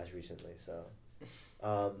backlash recently. So,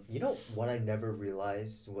 you know what? I never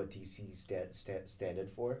realized what DC standed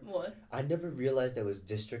for. What? I never realized that was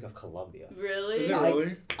District of Columbia. Really? Is it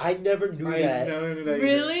really? I never knew that. Never knew that either.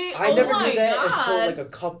 Really? I never my knew that God. until like a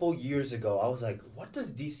couple years ago. I was like, what does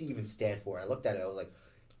DC even stand for? I looked at it. I was like,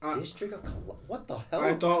 District of Columbia? What the hell?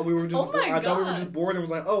 I thought we were just. Oh my I thought we were God. just bored and was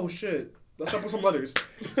like, oh shit, let's up with some letters.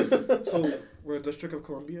 So we're District of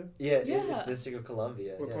Columbia. Yeah, Yeah. it's District of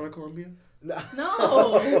Columbia. We're yeah. part of Columbia. No,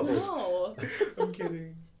 no. I'm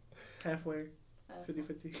kidding. Halfway.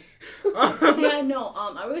 50-50. Yeah, no.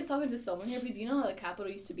 I was talking to someone here because you know how the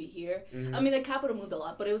Capitol used to be here. Mhm. I mean, the Capitol moved a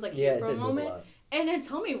lot, but it was like Yeah, here it for a did move moment. a lot. And then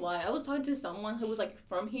tell me why. I was talking to someone who was like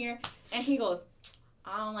from here, and he goes,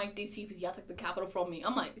 "I don't like DC because you have to take the Capitol from me."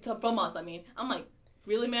 I'm like, "It's from us." I mean, I'm like,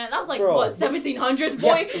 "Really, man? That was like Bro, what 1700s,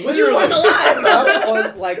 boy? Yeah, you literally. weren't alive." That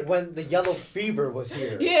was like when the yellow fever was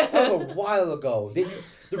here. Yeah. That was a while ago.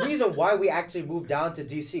 The reason why we actually moved down to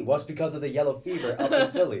DC was because of the yellow fever up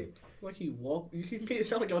in Philly. Like he walked. You see, made it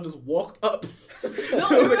sound like y'all just walked up. No, to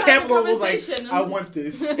we the were having a Capitol and was like, conversation. I want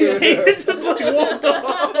this. Just like walked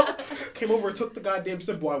off. Came over and took the goddamn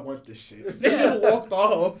symbol. I want this shit. They just walked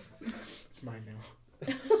off. It's mine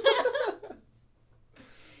now.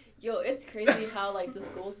 Yo, it's crazy how like the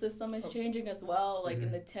school system is changing as well. Like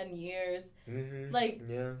in the 10 years. Mm-hmm. Like,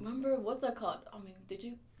 yeah. remember what's that called? I mean, did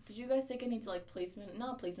you guys take any like placement?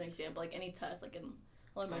 Not placement exam, but like any test, like in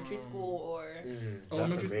elementary school or. Mm-hmm.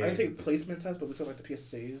 Elementary. I didn't take placement tests, but we took like the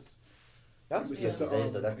PSAs. That was we took PSAs, the,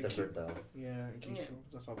 though. That's in different, though. Yeah, in King Yeah. School.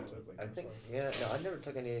 That's all we took. Like, I think, yeah, no, I never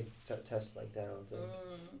took any tests like that, I don't think.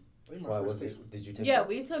 I think my Why first was placement- it? Did you take Yeah, some?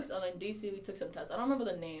 we took in DC. We took some tests. I don't remember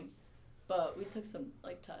the name, but we took some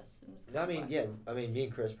like tests. And it was I kinda mean, whack. yeah, I mean, me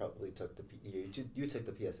and Chris probably took the, you took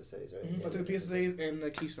the PSSAs, right? Mhm, Yeah, I took the we PSAs and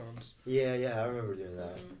the Keystones. Yeah, I remember doing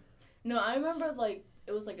that. No, I remember like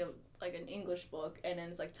it was like an English book, and then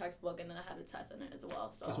it's like textbook, and then I had a test in it as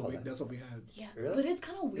well. So That's what we had. yeah, Really? but it's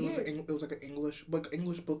kind of It was, weird. it was like an English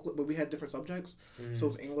booklet, but we had different subjects. Mm. So it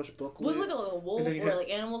was English booklet. Was it like a wolf And then you or had- like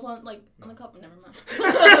animals on the cup? Never mind.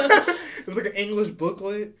 It was like an English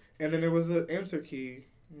booklet, and then there was an answer key.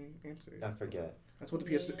 Answer. I forget. That's what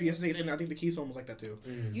the Yeah. PSA, and I think the Keystone was like that too.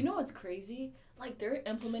 Mm. You know what's crazy? Like they're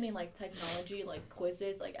implementing like technology, like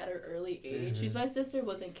quizzes, like at an early age. Mhm. My sister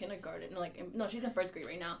was in kindergarten, she's in first grade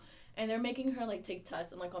right now, and they're making her like take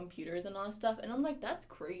tests on like computers and all that stuff. And I'm like, that's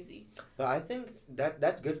crazy. But I think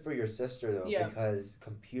that's good for your sister though, Yeah. because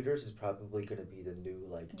computers is probably gonna be the new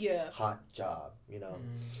like Yeah. hot job, you know.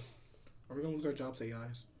 Are we gonna lose our jobs to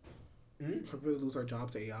AIs? Mm? Are we gonna lose our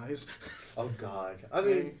jobs to AIs? Oh God! I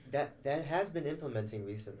mean that has been implementing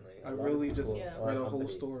recently. I A lot really of just people- Yeah. lot read of a whole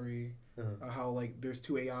companies. story how like there's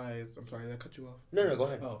two AIs. I'm sorry, did I cut you off? No, go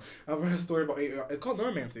ahead. Oh, I read a story about AI. It's called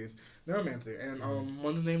Neuromancer, and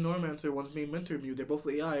one's named Neuromancer, one's named Mentormute. They're both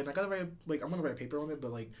AI, and I gotta write I'm gonna write a paper on it,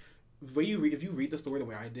 but like the way if you read the story the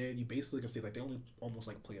way I did, you basically can see like they only almost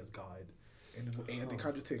like play as God, and they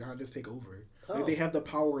kind of just take over. Like, they have the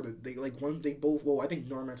power to I think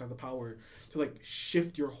Neuromancer has the power to like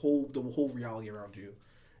shift the whole reality around you.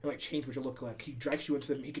 And like change what you look like. He drags you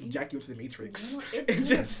into he can jack you into the Matrix. You know, and it's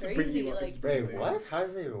kinda just bring crazy, you up. like- just bring Wait, you what? How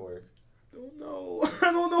does it even work? Don't know.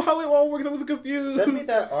 I don't know how it all works. I was confused. Send me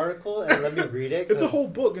that article and let me read it. It's a 'cause- whole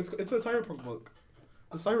book. It's a cyberpunk book.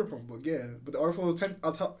 A cyberpunk book, yeah. But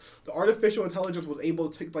the artificial intelligence was able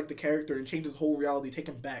to take like the character and change his whole reality, take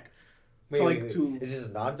him back. Wait, to is this a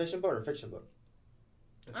non-fiction book or a fiction book?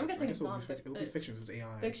 I'm guessing it's it would be fiction. It was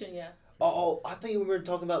AI. Fiction, yeah. Oh, I thought you were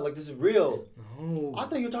talking about like this is real. No. I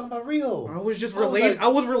thought you were talking about real. I was just I was relating. like- I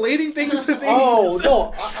was relating things to things. Oh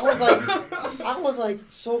no! I was like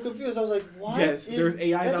so confused. I was like, what? Yes, there's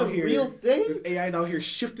AIs that's out a here. real thing. There's AIs out here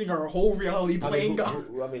shifting our whole reality, playing God.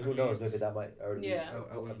 Who knows? Maybe that might already Yeah.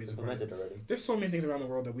 I wouldn't be surprised. implemented already. There's so many things around the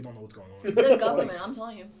world that we don't know what's going on. The government, I'm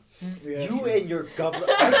telling you. Yeah. You and your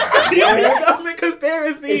government. Your government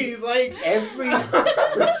conspiracies, like Every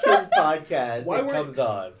freaking podcast Why that weren't- comes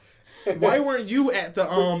on. why weren't you at the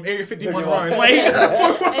Area 51 No, run? no. Like,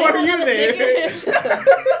 why were you there?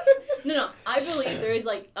 No, I believe there is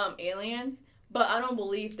like aliens, but I don't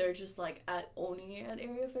believe they're just like only at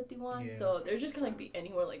Area 51. Yeah. So they're just gonna like be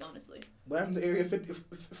anywhere, like honestly. What happened to Area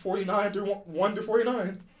 49 through 1 to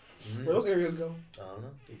 49? Where those areas go? I don't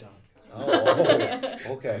know. They died.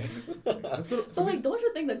 Oh, okay. Let's go. But like, don't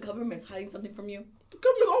you think the government's hiding something from you? The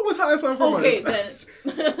government always hires something from Okay, us.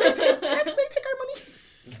 then. They take our money.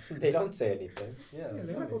 They don't say anything. Yeah. Yeah,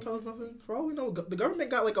 they're not gonna tell us nothing. For all we know, the government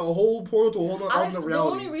got like a whole portal to a whole other The element of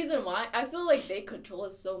reality. only reason why I feel like they control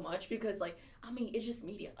us so much because like I mean it's just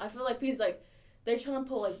media. I feel like because like they're trying to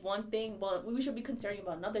put like one thing, well, we should be concerning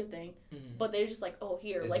about another thing, but they're just like, oh,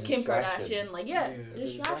 here, It's like a Kim distraction. Kardashian, like distractions,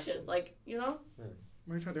 distractions. like you know.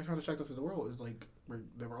 They're trying to distract us to the world. It's like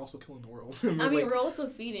they were also killing the world. I mean, like, we're also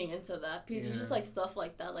feeding into that because it's just Yeah. like stuff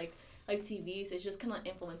like that, like TVs. It just kind of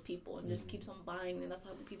influence people and just keeps on buying, and that's how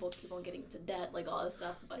people keep on getting into debt, like all this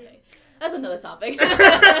stuff. But hey, that's another topic.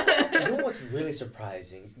 You know what's really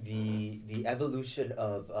surprising? The evolution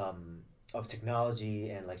of technology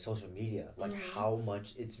and like social media, like how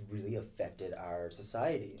much it's really affected our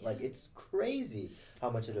society. Yeah. Like it's crazy how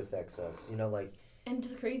much it affects us. You know, like And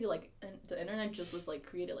just crazy, like, and the internet just was like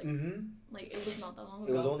created, like, like it was not that long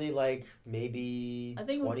ago. it was only like maybe I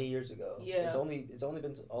think it was- 20 years ago. Yeah. It's only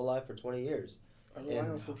been alive for 20 years. I rely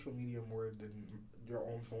And- on social media more than your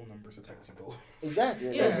own phone numbers to text you both.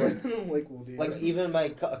 Exactly. Yeah. Like, well, dude. like even a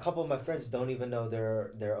couple of my friends don't even know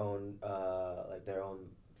their own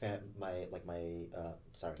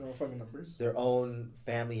sorry, No phone numbers. their own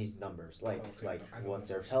family's numbers, like Oh, okay. like I know what those.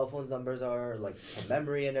 their telephone numbers are, like from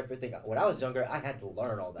memory and everything. When I was younger, I had to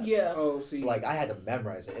learn all that. Yeah. Oh, see. Like I had to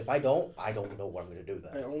memorize it. If I don't know what I'm gonna do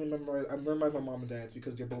I then. only memorize. I memorize my mom and dad's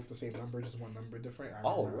because they're both the same number, just one number different. I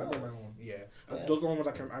Oh, remember wow. my own. Yeah. Yeah. Those are the only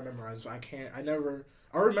ones I memorize. So I can't. I never.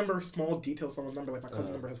 I remember small details on the number. Like my cousin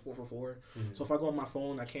Uh-huh. number has 444. Mhm. So if I go on my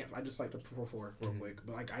phone, I can't. I just like the 444 real Mhm. quick.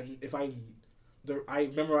 But like I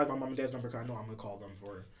memorize my mom and dad's number because I know I'm gonna call them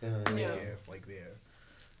for. Yeah.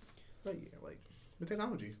 But the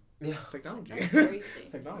technology. Yeah. Technology. That's crazy.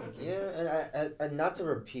 Technology. Yeah, and not to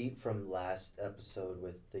repeat from last episode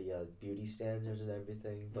with the beauty standards and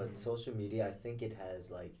everything, but Mhm. social media, I think it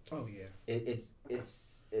has like Oh yeah.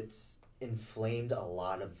 it's inflamed a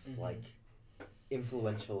lot of Mhm. like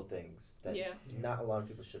influential things that Yeah. not a lot of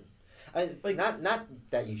people should. Like- Not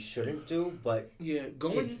that you shouldn't do, but Yeah.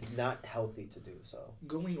 it's not healthy to do so.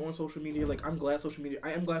 Going on social media, like I am glad social media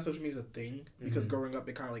is a thing because Mhm. growing up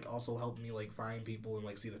it kind of like also helped me like find people and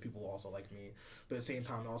like see that people also like me, but at the same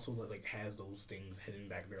time it also like has those things hidden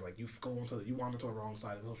back there. Like you wander to the wrong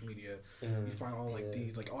side of social media, you find all like Yeah.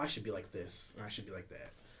 these like, oh, I should be like this and I should be like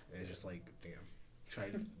that, and it's just like damn,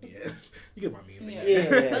 yeah, you get my meme. Yeah.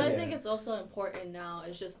 Yeah. But I think it's also important now.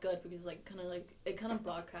 It's just good because like it kind of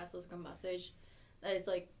broadcasts like a message that it's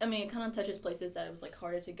like, I mean, it kind of touches places that it was like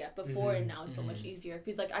harder to get before, and now it's so much easier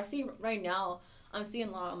because like I see right now. I'm seeing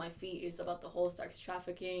a lot on my feed is about the whole sex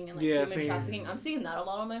trafficking and like Yeah, human same. trafficking. I'm seeing that a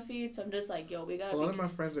lot on my feed, so I'm just like, yo, we A gotta lot be of my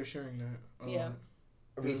friends are sharing that. Yeah.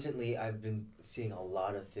 Recently, I've been seeing a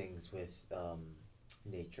lot of things with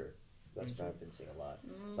nature. That's what I've been seeing a lot.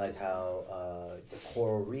 Like how the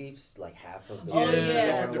coral reefs, like half of them. Oh, are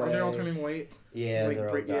yeah. gone They're all away. turning white. Yeah, like, they're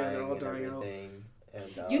all break- dying. yeah, they're all and dying out. everything.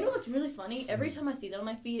 And You know what's really funny? Every time I see that on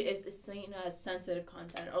my feed, it's saying sensitive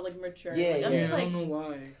content or like mature. Yeah, like, I'm yeah. just I like, don't know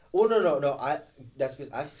why. Oh no! That's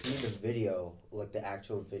because I've seen the video, like the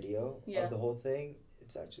actual video Yeah. of the whole thing.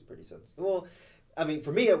 It's actually pretty sensitive. Well, I mean,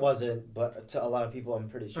 for me it wasn't, but to a lot of people, I'm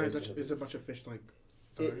pretty sure. It's a bunch of fish like.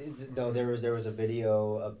 No, there was a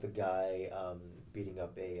video of the guy beating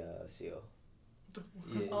up a seal.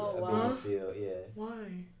 Yeah, Oh, a wow. baby seal. Yeah.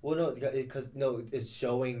 Why? Well, no, because it's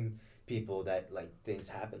showing people that like things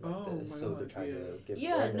happen like Oh, this, my so they're God, trying yeah. to give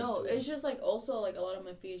yeah, awareness no, to it. it's just like also like a lot of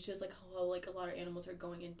my feeds, just like how like a lot of animals are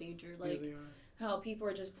going in danger, like yeah, they are. how people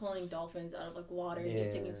are just pulling dolphins out of like water and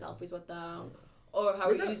just taking Yeah. selfies with them, or how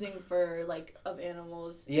We're we're not- using fur like of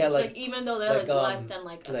animals. Yeah, It's, like- even though they're like, like less than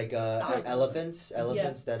like like thousand. elephants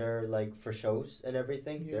that are like for shows and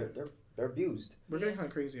everything. Yeah. They're abused. We're getting kind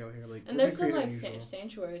of crazy out here. Like, and we're there's some getting like crazier than usual.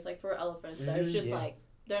 sanctuaries like for elephants that are just yeah. like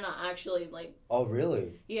they're not actually like Oh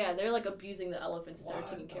really? yeah they're like abusing the elephants instead of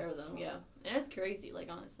What taking the care of them. fuck? Yeah, and it's crazy like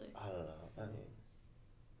honestly. I don't know. I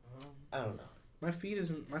mean, Um, I don't know. my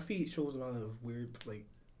feed shows a lot of weird like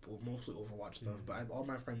mostly Overwatch stuff, but all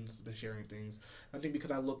my friends been sharing things. I think because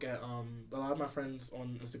I look at a lot of my friends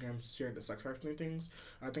on Instagram shared the sex trafficking things.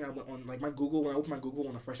 I think I went on like my Google, when I open my Google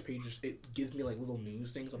on the fresh pages, it gives me like little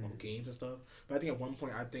news things about games and stuff. But I think at one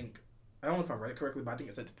point I don't know if I read it correctly, but I think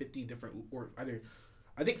it said 50 different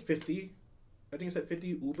I think it said 50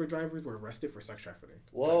 Uber drivers were arrested for sex trafficking.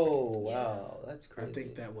 Whoa! Yeah. Wow, that's I crazy.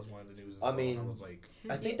 think that was one of the news. As I well, mean, and I was like,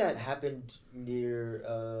 I think that happened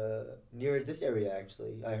near this area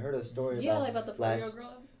actually. I heard a story Yeah, about like about the 4-year-old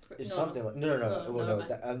girl. it's something like no. No, Well,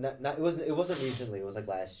 never no, mind. not it wasn't recently. It was like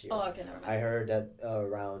last year. Oh, okay, never mind. I heard that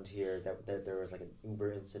around here that there was like an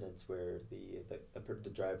Uber incident where the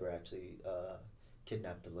driver actually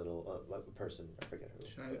kidnapped a little like a person. I forget who.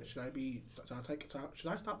 Should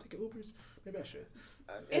I stop taking Ubers? Maybe I should.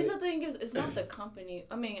 The thing is, it's not the company.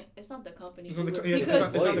 I mean, it's not the company. It's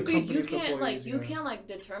not the Because you company's can't like employees, you can't like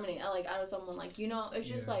determine it like out of someone like it's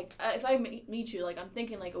just like if I meet you like I'm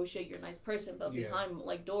thinking like oh shit you're a nice person but behind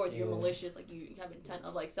like doors you're malicious like you have intent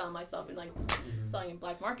of like selling my stuff and like selling in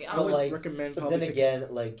black market. I would recommend. But then again,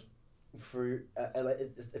 like for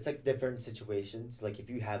it's like different situations. Like if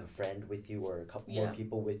you have a friend with you or a couple more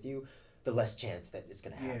people with you, the less chance that it's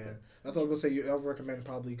gonna happen. Yeah, that's what I was gonna say. I would recommend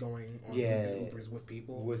probably going on Ubers with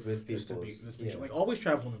people. With people. Just to be like always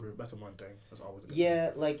travel in a group. That's the one thing. That's always a good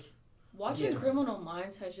thing. Like watching Criminal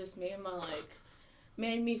Minds has just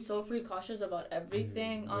made me so precautious about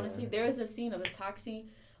everything. Honestly, there is a scene of a taxi.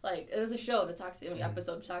 Like, it was a show of a taxi,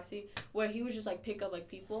 episode of Taxi, where he would just, like, pick up, like,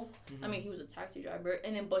 people. I mean, he was a taxi driver.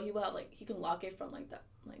 And then, but he would have, like, he can lock it from, like, that,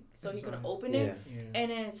 like, so he could open it. Yeah. And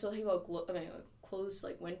then, so he would, close,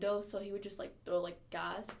 like, windows. So he would just, like, throw, like,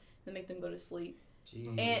 gas and make them go to sleep. Jeez.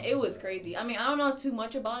 And it was crazy. I mean, I don't know too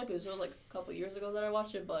much about it because it was, like, a couple years ago that I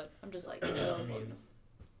watched it. But I'm just, like,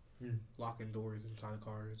 locking doors inside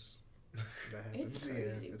cars. That happens. It's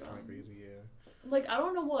crazy, it's kind of crazy, yeah. Like, I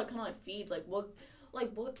don't know what kind of, like, feeds, like, what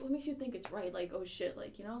makes you think it's right? Like, oh shit,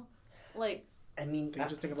 like, you know, like. I mean,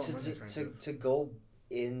 just think about to go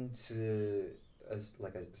into a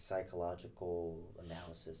psychological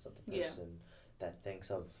analysis of the person that thinks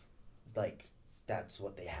of, like, that's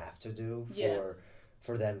what they have to do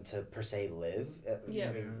for them to per se live. I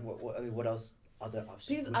mean, what else? Other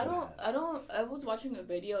options? Because I was watching a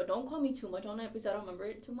video. Don't quote me too much on it because I don't remember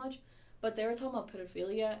it too much. But they were talking about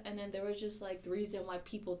pedophilia, and then there was just, like, the reason why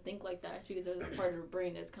people think like that is because there's a part of their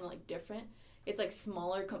brain that's kind of, like, different. It's, like,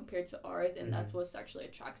 smaller compared to ours, and that's what actually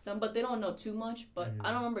attracts them. But they don't know too much, but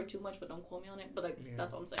I don't remember too much, but don't quote me on it. But, like,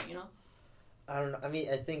 that's what I'm saying, you know? I don't know. I mean,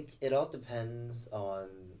 I think it all depends on,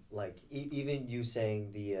 like, even you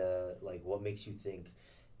saying the, like, what makes you think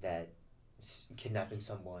that kidnapping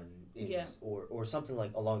someone is or something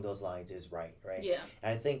like along those lines is right? And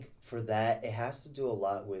I think for that it has to do a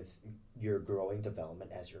lot with your growing development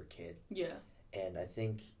as you're a kid, and I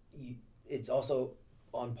think it's also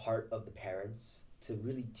on part of the parents to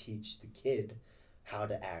really teach the kid how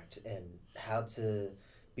to act and how to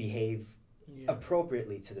behave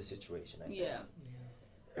appropriately to the situation. I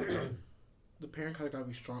think. The parent kind of gotta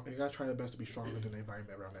be strong. They gotta try their best to be stronger than the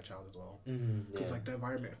environment around that child as well. Because like the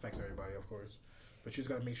environment affects everybody, of course, but you just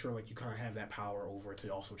gotta make sure like you kind of have that power over it to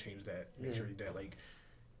also change that. Make sure that like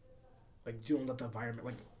you don't let the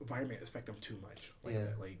environment affect them too much.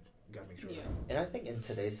 That. Like you gotta make sure. And I think in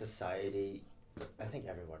today's society, I think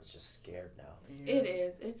everyone's just scared now. It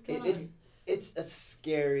is. It's kind of. It's a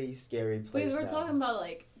scary place. We were talking about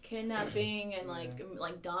like kidnapping and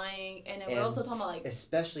like dying, and then we're also talking about like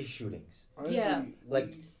especially shootings. Honestly,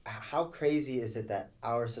 like how crazy is it that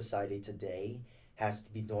our society today has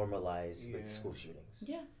to be normalized with school shootings?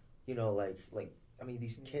 Yeah. You know, like I mean,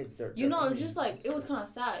 these kids, they're just like it was kind of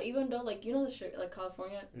sad, even though like you know the like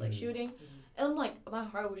California like shooting. And I'm like, my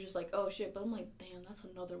heart was just like, oh shit, but I'm like, damn, that's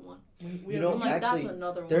another one. That's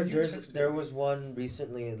another one. There was one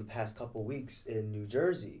recently in the past couple weeks in New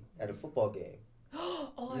Jersey at a football game.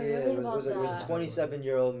 Oh, I heard about that. It was a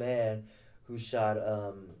 27-year-old man who shot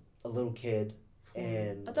a little kid,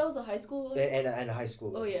 and I thought it was a high schooler. And a high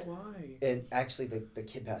schooler. Oh yeah. Why? And actually, the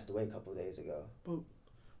kid passed away a couple of days ago. But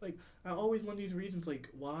like, I always wonder these reasons, like,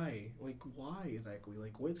 why? Like, why exactly?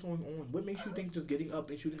 Like, what's going on? What makes you think just getting up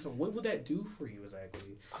and shooting someone, what would that do for you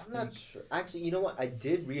exactly? I'm not sure. Actually, you know what? I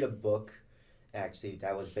did read a book, actually,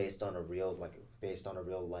 that was based on a real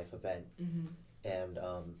life event. And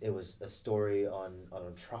it was a story on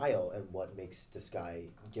a trial and what makes this guy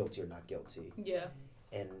guilty or not guilty. Yeah.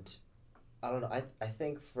 And I don't know. I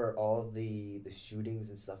think for all the shootings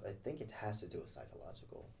and stuff, I think it has to do with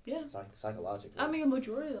psychological. Yeah. Psychological. I mean, a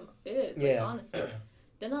majority of them is. Like, honestly.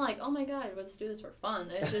 They're not like, oh my god, let's do this for fun.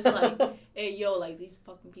 It's just like, hey, yo, like, these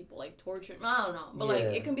fucking people, like, torture. I don't know. But, like,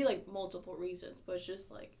 it can be, like, multiple reasons. But it's just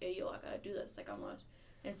like, hey, yo, I gotta do this. Like, I'm gonna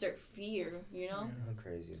insert fear, you know? Yeah. How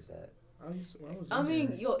crazy is that? I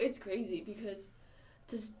mean, yo, it's crazy because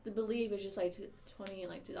to believe it's just like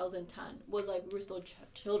 2010 was like we were still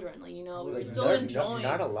children, like, you know, we were still enjoying.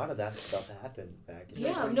 Not a lot of that stuff happened back in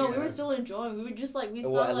we were still enjoying. We were just like we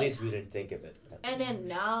saw at least we didn't think of it. And then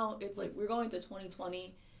now it's like we're going to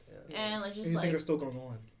 2020, and it's just and like things are still going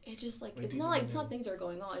on. It's just like it's not things are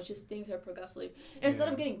going on. It's just things are progressively instead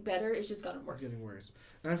of getting better, it's just gotten worse. It's getting worse.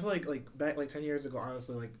 And I feel like back like 10 years ago,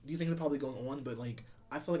 honestly, like do you think it's probably going on? But like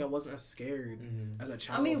I feel like I wasn't as scared as a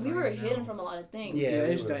child. I mean, we were hidden from a lot of things. Yeah, that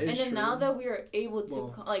is and then true. now that we are able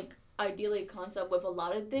to, like, ideally concept with a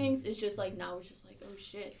lot of things. It's just like now it's just like, oh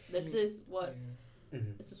shit, this is what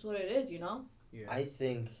it is, you know? Yeah. I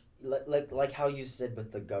think like how you said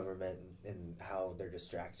with the government and how they're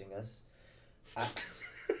distracting us.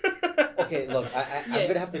 Okay, look, I'm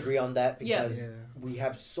gonna have to agree on that because we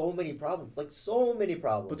have so many problems, But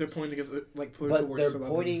they're pointing towards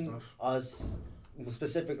pointing stuff. us,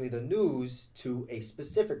 specifically the news, to a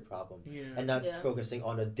specific problem and not focusing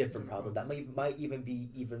on a different problem that might even be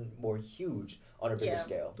even more huge on a bigger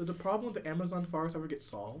scale. Did the problem with the Amazon forest ever get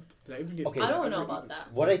solved? Did I even get? Okay, I don't know about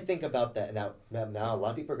that. What I think about that now, a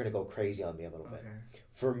lot of people are gonna go crazy on me a little bit.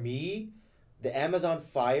 For me, the Amazon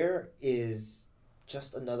fire is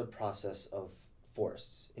just another process of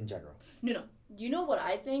forests in general. No. You know what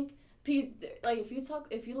I think? Because like if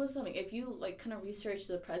you listen, if you like kind of research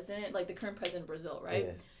the president, like the current president of Brazil, right?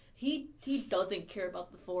 Yeah. He doesn't care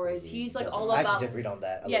about the forest. He's like all about. I actually did read on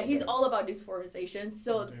that. He's all about deforestation.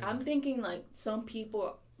 So I'm thinking like some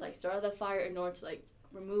people like started the fire in order to like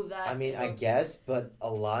remove that. I mean, I guess, but a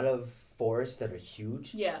lot of forests that are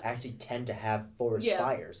huge actually tend to have forest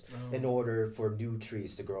fires in order for new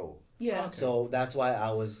trees to grow. Yeah. Okay. So that's why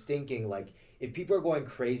I was thinking, like, if people are going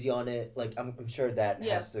crazy on it, like, I'm sure that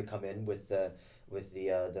has to come in with the was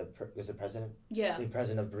the president? Yeah. The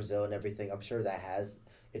president of Brazil and everything. I'm sure that has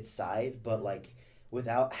its side, but like,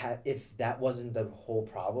 if that wasn't the whole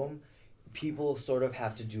problem, people sort of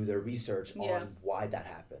have to do their research on why that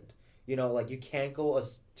happened. You know, like, you can't go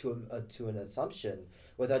to an assumption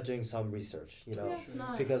without doing some research, you know?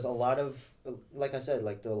 Yeah, because a lot of, like I said,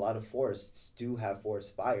 like, a lot of forests do have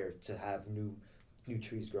forest fire to have new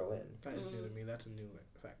trees grow in. That is new to me. That's a new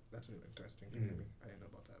fact. That's a new interesting thing to me. I didn't know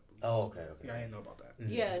about that. Oh, okay. Yeah, I didn't know about that.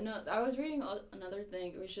 Yeah, no, I was reading another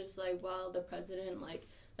thing. It was just like, while the president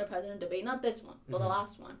debate, not this one, but the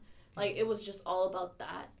last one, like, it was just all about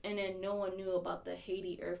that, and then no one knew about the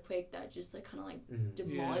Haiti earthquake that just like kind of like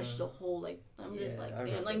demolished the whole, like, I'm just like,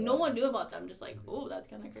 damn, like, no one knew about that. I'm just like, oh, that's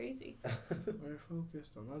kind of crazy. We're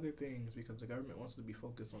focused on other things because the government wants to be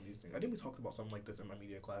focused on these things. I think we talked about something like this in my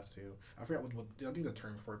media class too. I forgot what I think the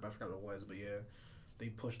term for it, but I forgot what it was. But yeah, they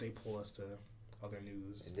pull us to other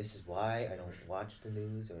news. And this is why I don't watch the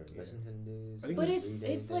news or listen to the news. But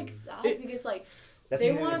it's like sad because like. That's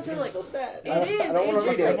they wanted to like so sad. It is. I don't want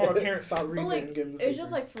to read it. My parents stopped reading like, it and getting it's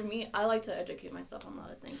just like, for me, I like to educate myself on a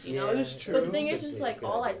lot of things, you know. It is true. But the thing is, just like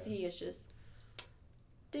all I see is just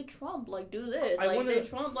did Trump like do this? Did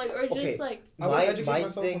Trump like or just like my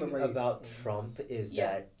thing about Trump is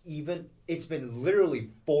that even it's been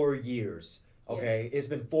literally 4 years. Okay, it's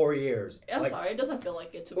been 4 years. I'm sorry, it doesn't feel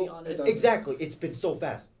like it, to be honest. Exactly, it's been so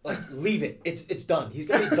fast. Like, leave it. It's done. He's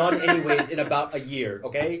gonna be done anyways in about a year.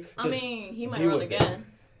 Okay. I mean, he might run again.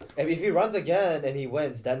 And if he runs again and he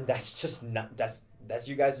wins, then that's just not that's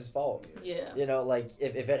you guys' fault. Yeah. You know, like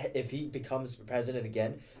if he becomes president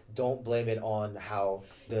again, don't blame it on how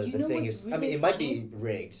the thing is. Really I mean, it might be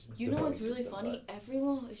rigged. You know what's really funny?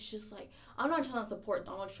 Everyone is just like, I'm not trying to support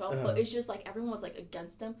Donald Trump, but it's just like everyone was like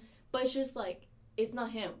against him. But it's just like, it's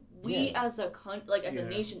not him. We as a a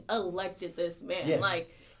nation elected this man. Yes. Like,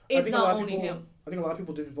 it's not only him. I think a lot of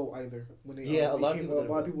people didn't vote either when they a lot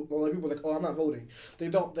of people were like, oh, I'm not voting. They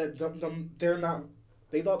thought that they're not.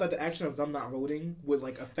 They thought that the action of them not voting would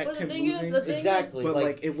like affect him losing. Exactly, but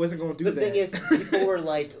like it wasn't going to do that. The thing is, people were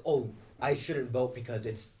like, oh, I shouldn't vote because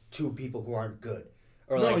it's two people who aren't good.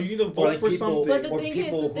 Or no, you need to vote for something. Or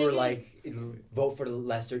people who are like, vote for the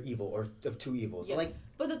lesser evil or of two evils. Yeah. Like,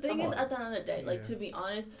 but the thing is, at the end of the day, like, to be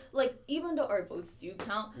honest, like, even though our votes do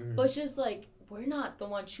count, but it's just like, we're not the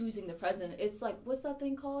one choosing the president. It's like, what's that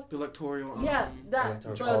thing called? The electoral.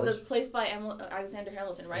 The place by Alexander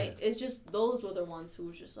Hamilton, right? Yeah. It's just those were the ones who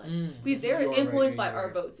was just like, because they're influenced by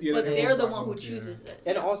our votes, but they're the one who chooses it.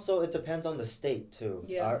 And also, it depends on the state too.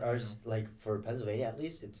 Yeah. Ours, like for Pennsylvania at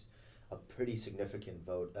least, it's a pretty significant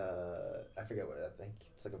vote. I forget what I think.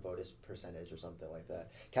 It's like a vote percentage or something like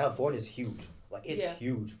that. California's huge. Like, it's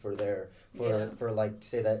huge for like,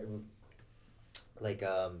 say that, like,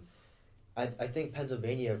 I think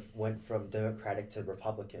Pennsylvania went from Democratic to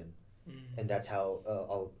Republican, and that's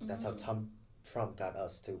how Trump got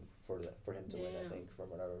us for him to win. I think, from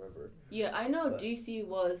what I remember. Yeah, I know. DC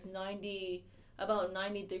was about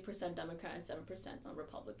 93% Democrat and 7%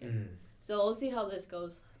 Republican. So we'll see how this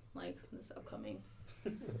goes. Like, this upcoming.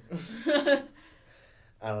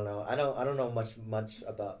 I don't know. I don't know much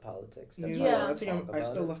about politics. That's why I think I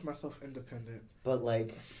still left myself independent. But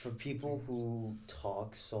like, for people who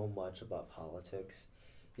talk so much about politics,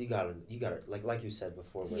 you gotta like you said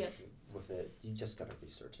before with with it, you just gotta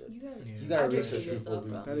research it. You gotta, Yeah. You gotta educate research yourself,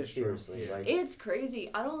 people bro. That is true. seriously. Yeah. Like, It's crazy.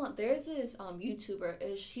 I don't. There's this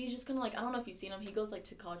YouTuber. He's just kind of like, I don't know if you've seen him. He goes like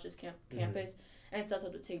to college's campus and sets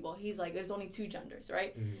up the table. He's like, there's only 2 genders,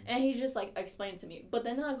 right? And he just like explained to me. But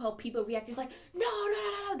then like how people react, he's like, no.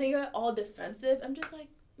 They get all defensive. I'm just like,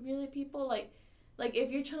 really, people like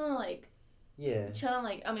if you're trying to like. yeah.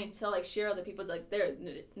 I mean, to like share other people, like there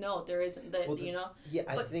isn't this, Well, you know. Yeah,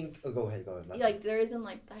 I But- think. Oh, go ahead. Like there isn't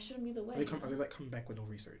like that shouldn't be the way. Are they like coming back with no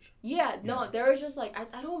research? Yeah, no, Yeah. there was just like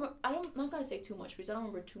I'm not gonna say too much because I don't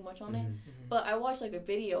remember too much on it. But I watched like a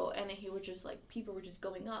video and he was just like people were just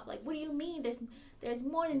going off like, what do you mean? There's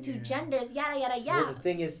more than 2 Yeah. genders, yada yada yada. Well, the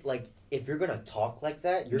thing is, like, if you're gonna talk like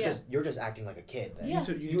that, you're Yeah. just acting like a kid. Then. Yeah.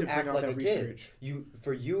 You need You to act bring out like that a kid. research.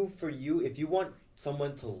 For you, if you want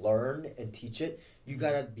someone to learn and teach it, you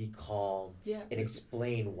gotta be calm Yeah. and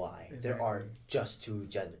explain why there are Exactly. just 2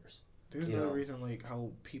 genders. There's You another know. reason, like,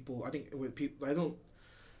 how people, I think with people,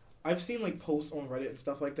 I've seen, like, posts on Reddit and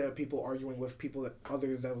stuff like that, people arguing with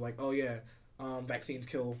others that were like, oh, yeah, vaccines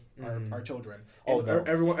kill our children. Oh, And no.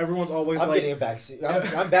 everyone's always I'm like, getting a vaccine.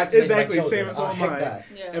 I'm vaccinating Exactly, my children. same, so am heck I. that.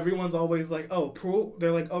 Yeah. everyone's always like,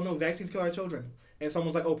 they're like, oh, no, vaccines kill our children. And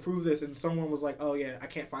someone's like, oh, prove this. And someone was like, oh, yeah, I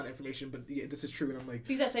can't find the information, but yeah, this is true. And I'm like,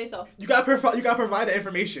 Please, I say so. you gotta provide the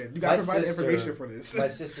information. You gotta My provide the sister- information for this. My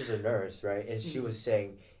sister's a nurse, right? And she was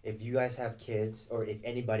saying, if you guys have kids, or if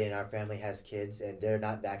anybody in our family has kids and they're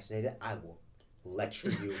not vaccinated, I will lecture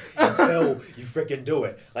you until you freaking do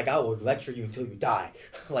it. Like, I will lecture you until you die.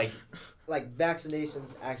 like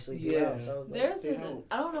vaccinations actually do help. Yeah. So, like, There's they this, help.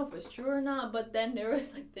 I don't know if it's true or not, but then there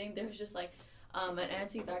was there was just like an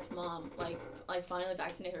anti-vax mom like finally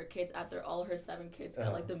vaccinated her kids after all her 7 kids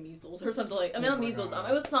got like the measles or something like. I mean, Oh not my measles. God.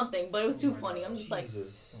 It was something, but it was Oh too my funny. God. I'm just like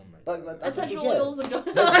Jesus. Oh my Like, that's what you essential get. oils and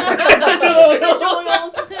Essential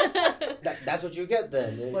oils. That's what you get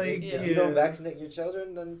then. Like, If yeah. you don't vaccinate your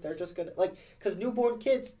children, then they're just gonna because newborn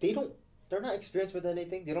kids they're not experienced with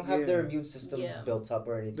anything. They don't have their Yeah. immune system Yeah. built up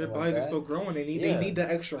or anything. Their like bodies are that. still growing. They Yeah. need that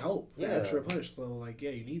extra help, Yeah. that extra push. So, like,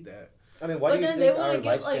 yeah, you need that. I mean, why but do you then they think our want to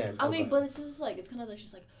give lifespan? I mean, but it's just like it's kind of like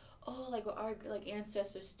just like. Oh, like what our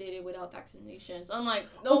ancestors stated without vaccinations. I'm like,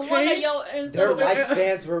 no Okay. wonder your their ancestors.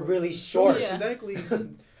 lifespans were really short. Yeah. Exactly.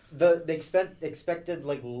 The expected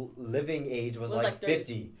living age was Was like like 30.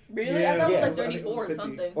 50. Really? Yeah. I thought Yeah. it was I like think it 34 was or 50.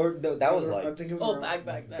 something. Or no, that was I like think it was Oh, around-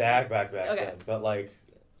 back then. back Okay. then. But like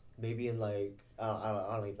maybe in like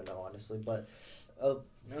I don't even know honestly, but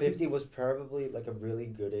Now 50 was probably like a really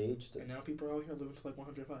good age. And now people are out here living to like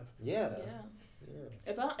 105. Yeah.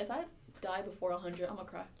 If I die before 100, I'm gonna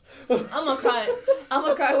cry. I'm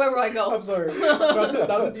gonna cry wherever I go. I'm sorry.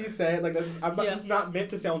 not to be sad. Like, I'm not, Yeah. it's not meant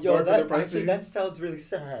to sound Yo, dark or that depressing. actually that sounds really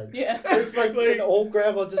sad. Yeah. It's like an old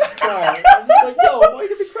grandma just crying. I'm just like, yo, why you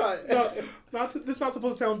gonna be crying? No, this not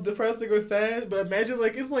supposed to sound depressing or sad, but imagine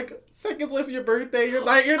like it's like seconds away from your birthday. You're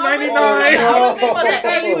 99. I was thinking about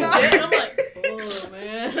that Oh, age no. legit, and I'm like, oh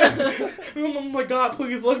man. Oh my God!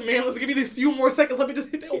 Please look, man. Let's give me these few more seconds. Let me just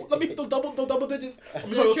hit. Let me hit those double digits.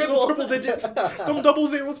 I'm sorry, Triple. triple digits. Them double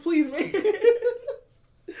zeros, please, man.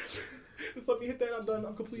 Just let me hit that. I'm done.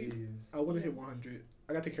 I'm complete. Jeez. I want to hit 100.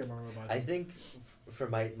 I gotta take care of my own body. I think for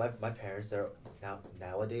my parents, they're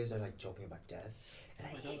nowadays they're like joking about death, and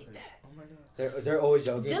I hate that. Oh my God. They're always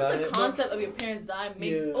joking Just about the it. concept of your parents dying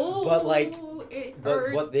makes Yeah. oh, But, like, it But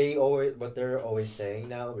hurts. what they're always saying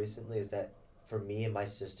now recently is that for me and my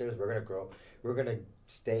sisters, we're gonna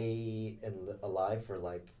stay alive for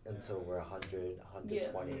like until we're 100,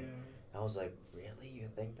 120. Yeah. I was like, really? You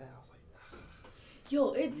think that? I was like,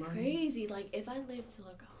 Yo, it's Mine- crazy. Like if I live to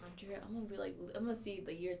like 100, I'm gonna see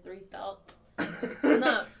the year 3000.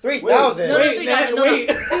 No. 3,000. No, Wait, 3,000. Nat, wait.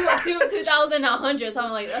 2,100.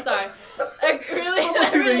 Something like that's sorry. Like, really? I'm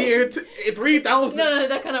gonna see the year 3,000. No,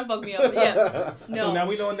 that kind of fucked me up. Yeah. No. So now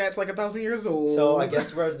we know that's like 1,000 years old. So I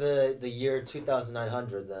guess we're the year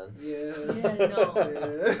 2,900 then. Yeah. Yeah, no.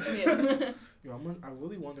 Yeah. Yeah. Yo, I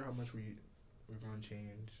really wonder how much we're gonna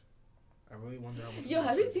change. I really wonder how much. Yo,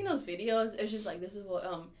 have you seen those videos? It's just like this is what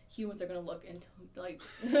humans are gonna look into like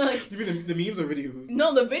like You mean the memes or videos?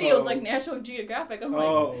 no the videos Oh. like National Geographic. I'm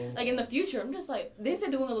Oh. like in the future. I'm just like they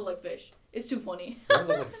said they're gonna look like fish. It's too funny. We're gonna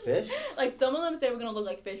look like fish? Like some of them say we're gonna look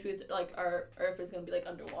like fish because like our Earth is gonna be like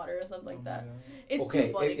underwater or something like that. It's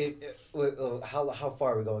too funny. Wait, how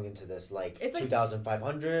far are we going into this? Like It's like-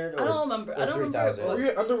 2,500? I don't remember. I don't remember. 3,000? Are What, we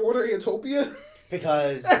underwater Utopia?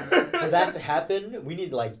 Because for that to happen, we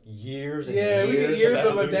need like years and Yeah, we years, need years of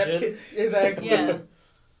evolution. adaptation. Exactly. Yeah.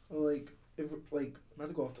 Like if not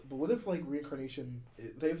to go off, but what if like reincarnation?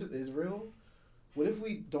 Say if it is real, what if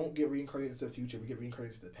we don't get reincarnated into the future? We get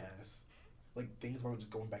reincarnated to the past. Like things are just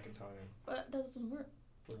going back in time. but that doesn't work.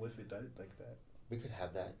 What if it died like that? We could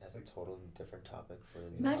have that as a totally different topic for the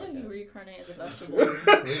Imagine if you podcast. reincarnate as a vegetable.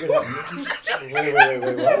 Wait.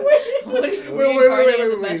 What if you Wait, reincarnate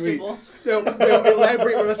as a wait. vegetable?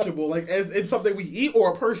 Elaborate a vegetable, like as in something we eat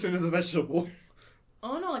or a person is a vegetable.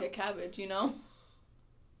 Oh no, like a cabbage, you know?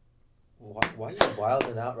 Why are you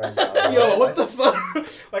wilding out right now? Yo, what the fuck?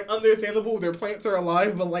 Like, understandable, their plants are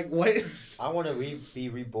alive, but like, what? I want to be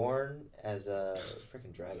reborn as a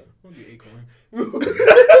freaking dragon. I'm gonna be acorn.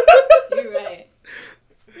 You're right.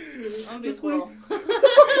 I'm gonna be a squirrel.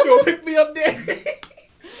 Yo, pick me up there.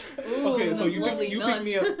 Ooh, Okay, so you lovely pick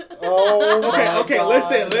me up. Oh Okay, my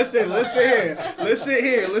listen God.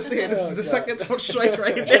 here. This is the second time strike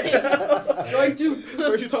right there. Strike two.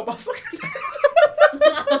 First you talk about sucking.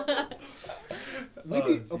 We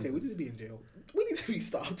need to be in jail. We need to be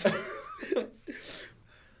stopped.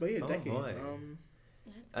 But yeah, Oh, decades. boy.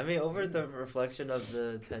 I mean, over the reflection of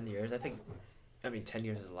the 10 years, I think, 10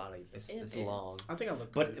 years is a lot. It's long. I think I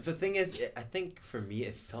looked. But the thing is, I think for me,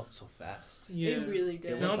 it felt so fast. Yeah. It really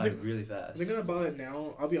did. It No, went by the- really fast. Thinking about it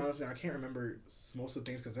now, I'll be honest, man, I can't remember most of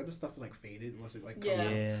the things because that stuff is like faded unless it like comes Yeah.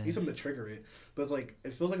 out. Yeah. I need something to trigger it. But it's like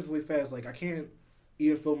it feels like it's really fast. Like I can't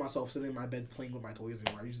even feel myself sitting in my bed playing with my toys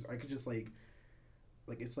anymore. I could just like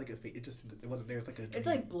it's like it wasn't there. It's like a dream. It's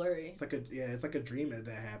like blurry. It's like a dream that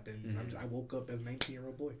happened. Mhm. I woke up as a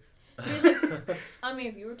 19-year-old boy. I mean,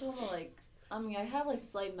 if you were talking about like, I have like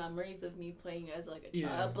slight memories of me playing as like a child,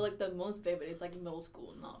 Yeah. but like the most vivid is like middle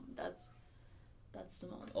school. No, that's the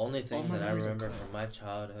most. Only thing All my that I memories are remember cut. from my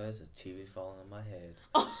childhood is a TV falling on my head.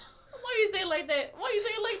 Oh, why you say it like that? Why you say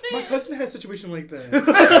it like that? My cousin had a situation like that.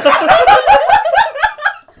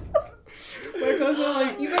 My cousin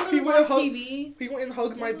like You remember he the went and box hugged, TV? he went and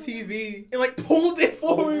hugged my TV and like pulled it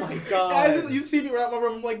forward. Oh my God. You see me around my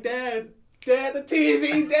room, I'm like, Dad, the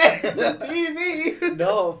TV, Dad, the TV.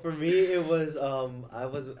 No, for me it was I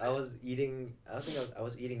was eating. I don't think I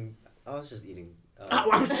was eating. I was just eating.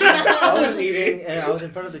 I was eating and I was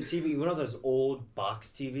in front of the TV. One of those old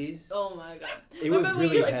box TVs. Oh my god! It was Remember when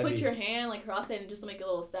really you like heavy. put your hand like cross it and just make a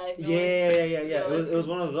little static noise? Yeah. Yo, It was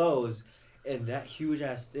one of those, and that huge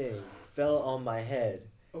ass thing fell on my head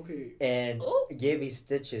Okay. and Ooh. gave me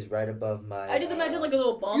stitches right above my. I just imagine like a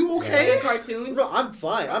little bump. You okay? Like a cartoon. No, I'm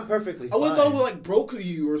fine. I'm perfectly I fine. was thought it like broke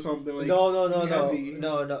you or something. Like No. heavy.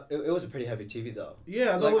 No. It was a pretty heavy TV though.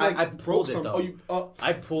 Yeah, I Like, thought I broke pulled it, something. though. Oh, you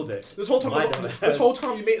I pulled it. this whole time, My this whole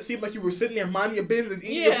time you made it seem like you were sitting there minding your business,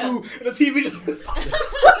 eating Yeah. your food, and the TV just.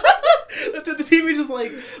 The TV just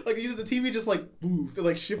like the TV just like moved, it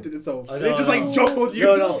like shifted itself. Oh, And it just no. like jumped on you.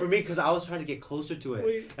 No, for me, because I was trying to get closer to it.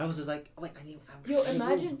 Wait. And I was just like, wait, I need. Yo,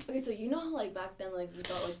 imagine. Okay, so you know how like back then like we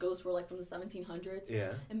thought like ghosts were like from the 1700s. Yeah.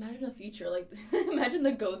 Imagine the future. Like imagine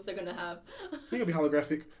the ghosts they're gonna have. I think it'll be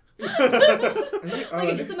holographic.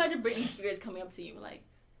 Like just imagine Britney Spears coming up to you like,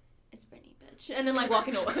 "It's Britney, bitch," and then like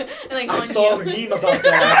walking away and like I on saw a you. meme about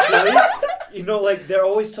that actually. You know, like they're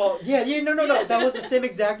always no. That was the same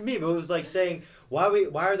exact meme. It was like saying, why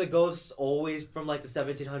are the ghosts always from like the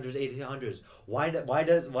 1700s, 1800s? Why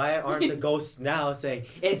aren't the ghosts now saying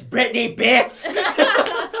it's Britney, bitch?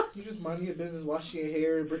 You just minding your business, washing your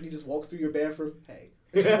hair, and Brittany just walks through your bathroom. Hey.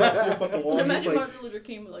 And just walks through the fucking wall. And just Imagine like, Martin Luther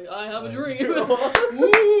King like, "I have a Uh, dream."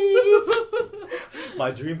 Woo. My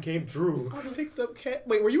dream came true. I picked up Kat.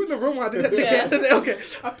 Wait, were you in the room when I did that to Yeah. Kat today? Okay.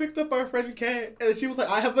 I picked up our friend Kat, and she was like,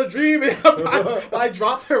 I have a dream. And I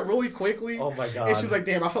dropped her really quickly. Oh my god. And she's like,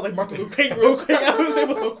 damn, I felt like Martin Luther King real quick. I was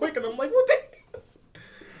able so quick. And I'm like, what the?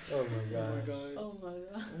 Oh my god. Oh my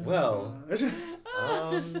god. Well,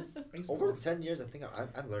 Thanks, over bro. 10 years, I think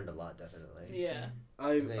I've learned a lot, definitely. Yeah.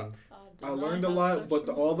 I think. I learned a lot, but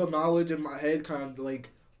all the knowledge in my head kind of like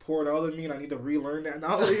poured out of me, and I need to relearn that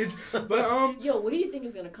knowledge. But Yo, what do you think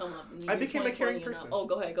is gonna come up? I became a caring person. Oh,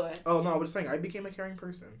 go ahead. oh no, I was saying I became a caring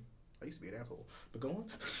person. I used to be an asshole, but go on.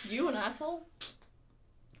 You an asshole?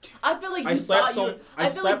 I feel like you I slapped thought you. I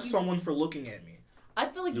feel slapped like you, someone for looking at me. I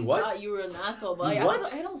feel like You you what? thought you were an asshole, but You like,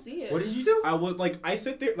 what? I don't see it. What did you do? I would like I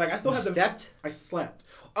sit there like I still You had the stepped? I slapped.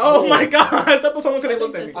 Oh my god! I thought someone could have I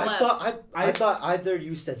looked at me. think so. I thought either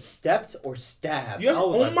you said stepped or stabbed. You ever- I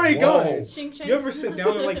was oh like, my whoa. God. Shing, shing. You ever sit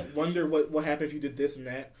down and like wonder what happened if you did this and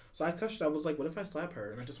that? So I I was like, what if I slap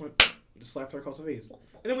her? And I just slapped her across the face.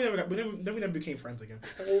 And then we never became friends again.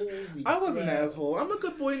 Holy I was an crap. asshole. I'm a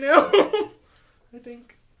good boy now. I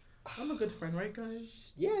think I'm a good friend, right, guys?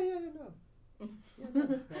 Yeah, no.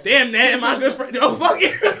 Damn, Nat, am I a good friend? Oh, fuck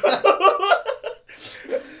it.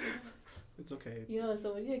 It's okay. Yo,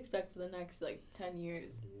 so what do you expect for the next like 10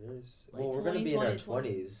 years? Like Well, we're gonna be in our 20,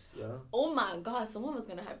 20s, yeah. Oh my god, someone was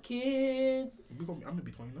gonna have kids. I'm gonna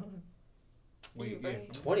be 29. Wait, You're yeah.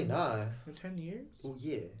 right. 29. In 10 years? Oh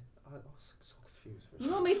yeah. I was so Fuse for You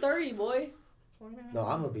gonna be 30, boy. No,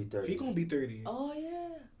 I'm gonna be 30. He gonna be 30. Oh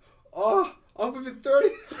yeah. Oh, I'm gonna be 30.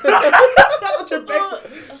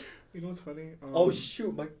 You know what's funny? Oh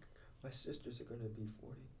shoot, my sisters are gonna be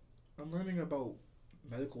 40. I'm learning about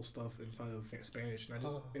medical stuff inside of Spanish,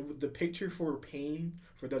 and the picture for pain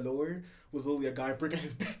for dolor was literally a guy breaking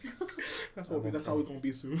his back. That's how we're gonna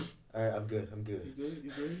be soon. All right, I'm good.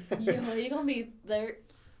 You good? Yo, you gonna be there?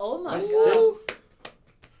 Oh my god.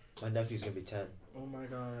 My nephew's gonna be 10. Oh my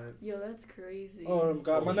god. Yo, that's crazy. Oh my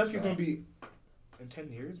god, my nephew's gonna be in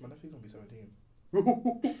 10 years. My nephew's gonna be 17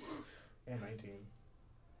 and 19.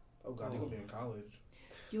 Oh god, they're gonna be in college.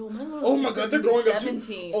 Yo, my little oh my god, they're growing up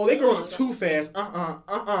too. Oh, they're growing up too fast.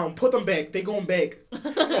 Put them back. They going back.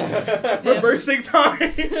 Reversing time.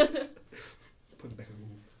 Put them back in the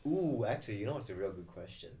room. Ooh, actually, you know what's a real good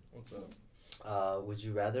question? What's up? Would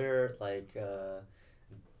you rather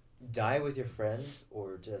die with your friends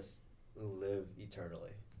or just live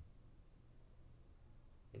eternally?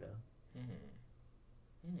 You know.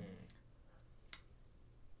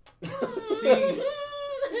 See,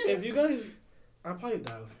 if you guys, I'd probably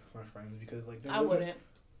die with my friends because I wouldn't.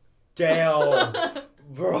 Damn,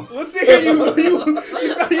 bro. Let's see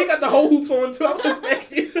you got the whole hoops on too. I'm just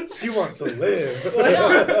making. She wants to live.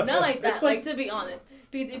 No, not like that. Like to be honest,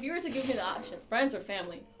 because if you were to give me the option, friends or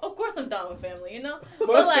family, of course I'm down with family. You know.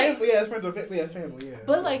 But like, family, yeah, friends or family, yeah, family, yeah.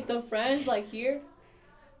 But like the friends, like here.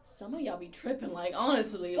 Some of y'all be tripping, like,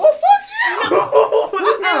 honestly. Like, oh, fuck you!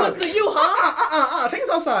 Who's saying this to you, huh? Take us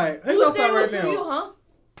outside. Who's saying this to you, huh?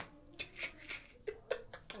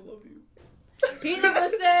 I love you.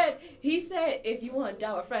 He said, if you want to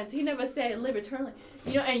die with friends. He never said live eternally.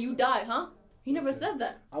 You know, and you die, huh? He never said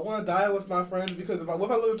that. I want to die with my friends because if I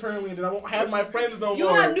live eternally, then I won't have my friends no more. You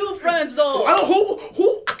have new friends, though. I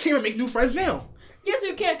can't even make new friends now. Yes,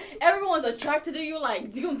 you can. Everyone's attracted to you,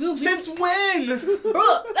 like, since when?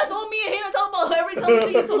 Bro, that's all me and Hannah talk about every time we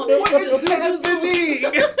see you. What is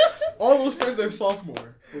happening? All those friends are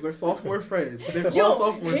sophomore. Those are sophomore friends. They're all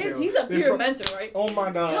sophomore. He's a peer mentor, right? Oh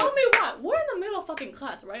my god. Tell me why. We're in the middle of fucking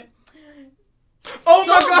class, right? Oh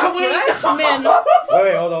my god, wait.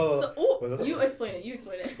 Wait, hold on. You explain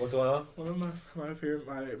it. What's going on? One of my peer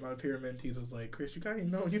mentees was like, Chris, you don't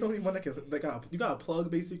even want you got a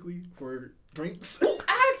plug basically for drinks. Who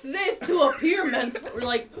asks this to a peer mentor?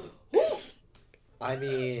 Like, who? I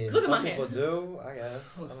mean, look at some my people hand. do, I guess.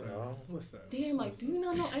 Listen, I don't know. Listen. Damn, like, do you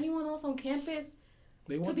not know anyone else on campus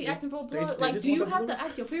to be asking for a plug? They like, do you have plug? to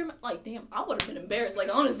ask your peer? Like, damn, I would have been embarrassed. Like,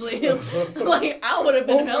 honestly, like, I would have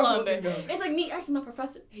been hella embarrassed. It's like me asking my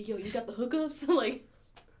professor, "Hey, yo, you got the hookups?" Like,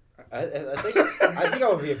 I think I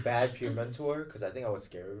would be a bad peer mentor because I think I would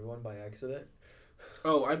scare everyone by accident.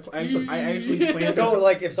 Oh, I actually planned. No,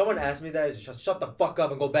 like if someone asked me that, it's just shut the fuck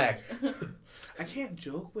up and go back. I can't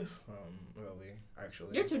joke with really.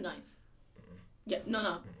 Actually, you're too nice. Yeah,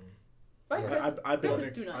 no. Right? Yeah, I've been on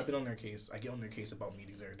their case. I get on their case about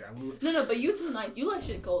meetings every day. No, but you too nice. You let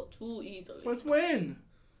shit go too easily. What's when?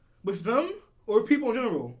 With them or people in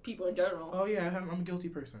general? People in general. Oh yeah, I'm a guilty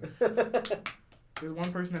person. There's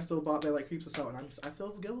one person that still that creeps us out, and I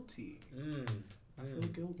feel guilty. I feel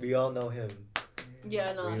guilty. We all know him.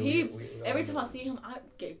 Yeah, no. Every time I see him, I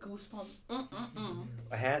get goosebumps.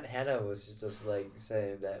 Hannah was just like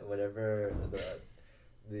saying that whenever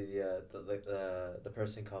the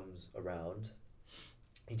person comes around,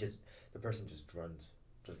 the person just runs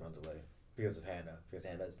away because of Hannah. Because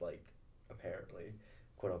Hannah's like apparently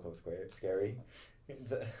quote unquote scary.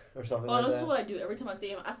 Or something like that. This is what I do. Every time I see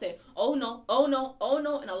him, I say, "Oh no, oh no, oh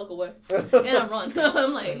no," and I look away. And I run.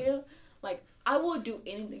 I'm like, yeah. Like, I would do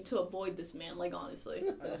anything to avoid this man, like, honestly.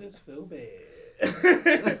 I just feel bad.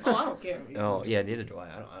 Oh, I don't care. Oh, yeah, neither do I.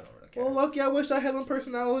 I don't really care. Well, lucky, I wish I had them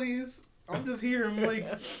personalities. I'm just here. I'm like,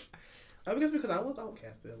 I guess because I was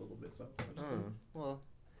outcasted a little bit, so. Well,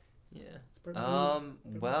 yeah.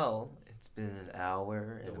 Well, it's been an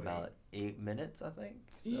hour and about 8 minutes, I think.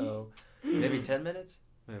 So, maybe 10 minutes?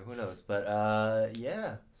 Who knows? But,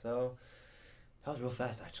 yeah. So, that was real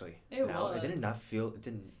fast, actually. It was. It did not feel like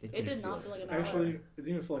an hour. Actually, it didn't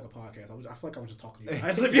even feel like a podcast. I feel like I was just talking to you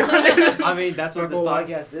guys, to be honest. I mean, that's what this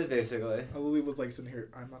podcast is, basically. I literally was like sitting here.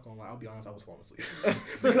 I'm not gonna lie. I'll be honest. I was falling asleep.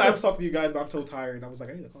 Because I was talking to you guys, but I'm so tired. And I was like,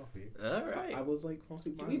 I need a coffee. All right. I was like falling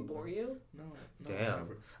asleep. Did we bore you? No. Damn.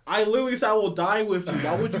 Never. I literally said I will die with you.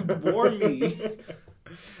 Why would you bore me?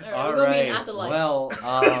 All right.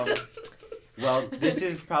 Well, this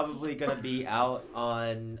is probably going to be out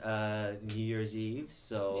on New Year's Eve,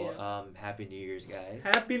 so Happy New Year's, guys.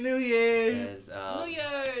 Happy New Year's! And, New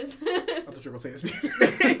Year's! I thought you were going to say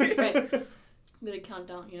this. Right. We gotta count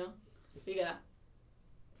down, you know? We gotta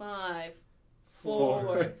 5,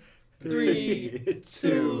 4, 3,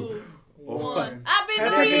 2, 1. Happy New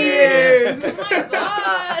Happy Year! New Year's! Oh my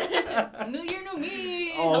God! New Year, new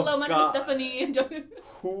me. Oh, Hello, my name God. is Stephanie.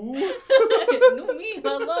 Who? New me.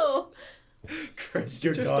 Hello. Chris,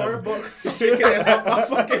 you're Just done. Starbucks. Take it out my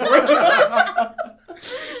fucking room.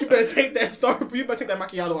 You better take that you better take that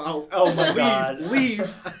macchiato out. Oh my Leave. God. Leave.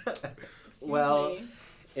 Excuse Well, me.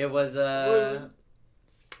 it was a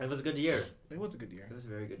good year. It was a good year. It was a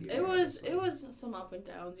very good year. It was some up and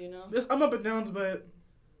downs, you know. I'm up and downs, but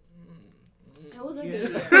It was a yeah. good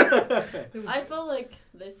year. It was- I feel like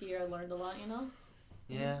this year I learned a lot, you know.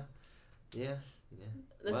 Yeah.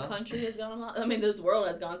 This Well. country has gone a lot. I mean, this world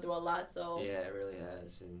has gone through a lot. So Yeah, it really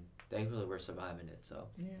has, and thankfully we're surviving it. So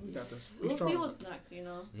Yeah, we got this. We we'll strong. see what's next, you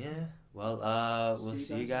know. yeah. Well, we'll See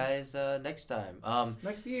see you you guys next time.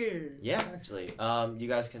 Next year. Yeah, actually, you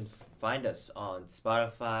guys can find us on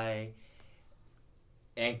Spotify,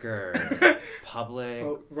 Anchor, Public,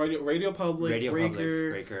 Radio Public, Radio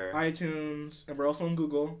Breaker, Breaker, iTunes, and we're also on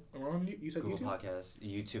Google. And we're on you said Google YouTube. Podcasts,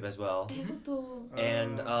 YouTube as well,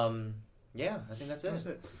 and yeah, I think that's That's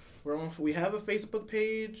it. it. We have a Facebook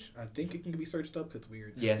page. I think it can be searched up because it's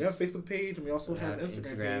weird. Yes. We have a Facebook page and we also have an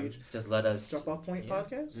Instagram page. Just let us. Drop Off Point yeah.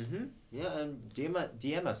 Podcast. Mm-hmm. Yeah, and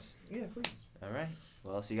DM us. Yeah, please. All right.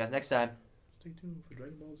 Well, see you guys next time. Stay tuned for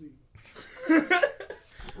Dragon Ball Z.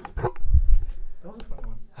 That was a fun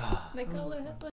one. They call it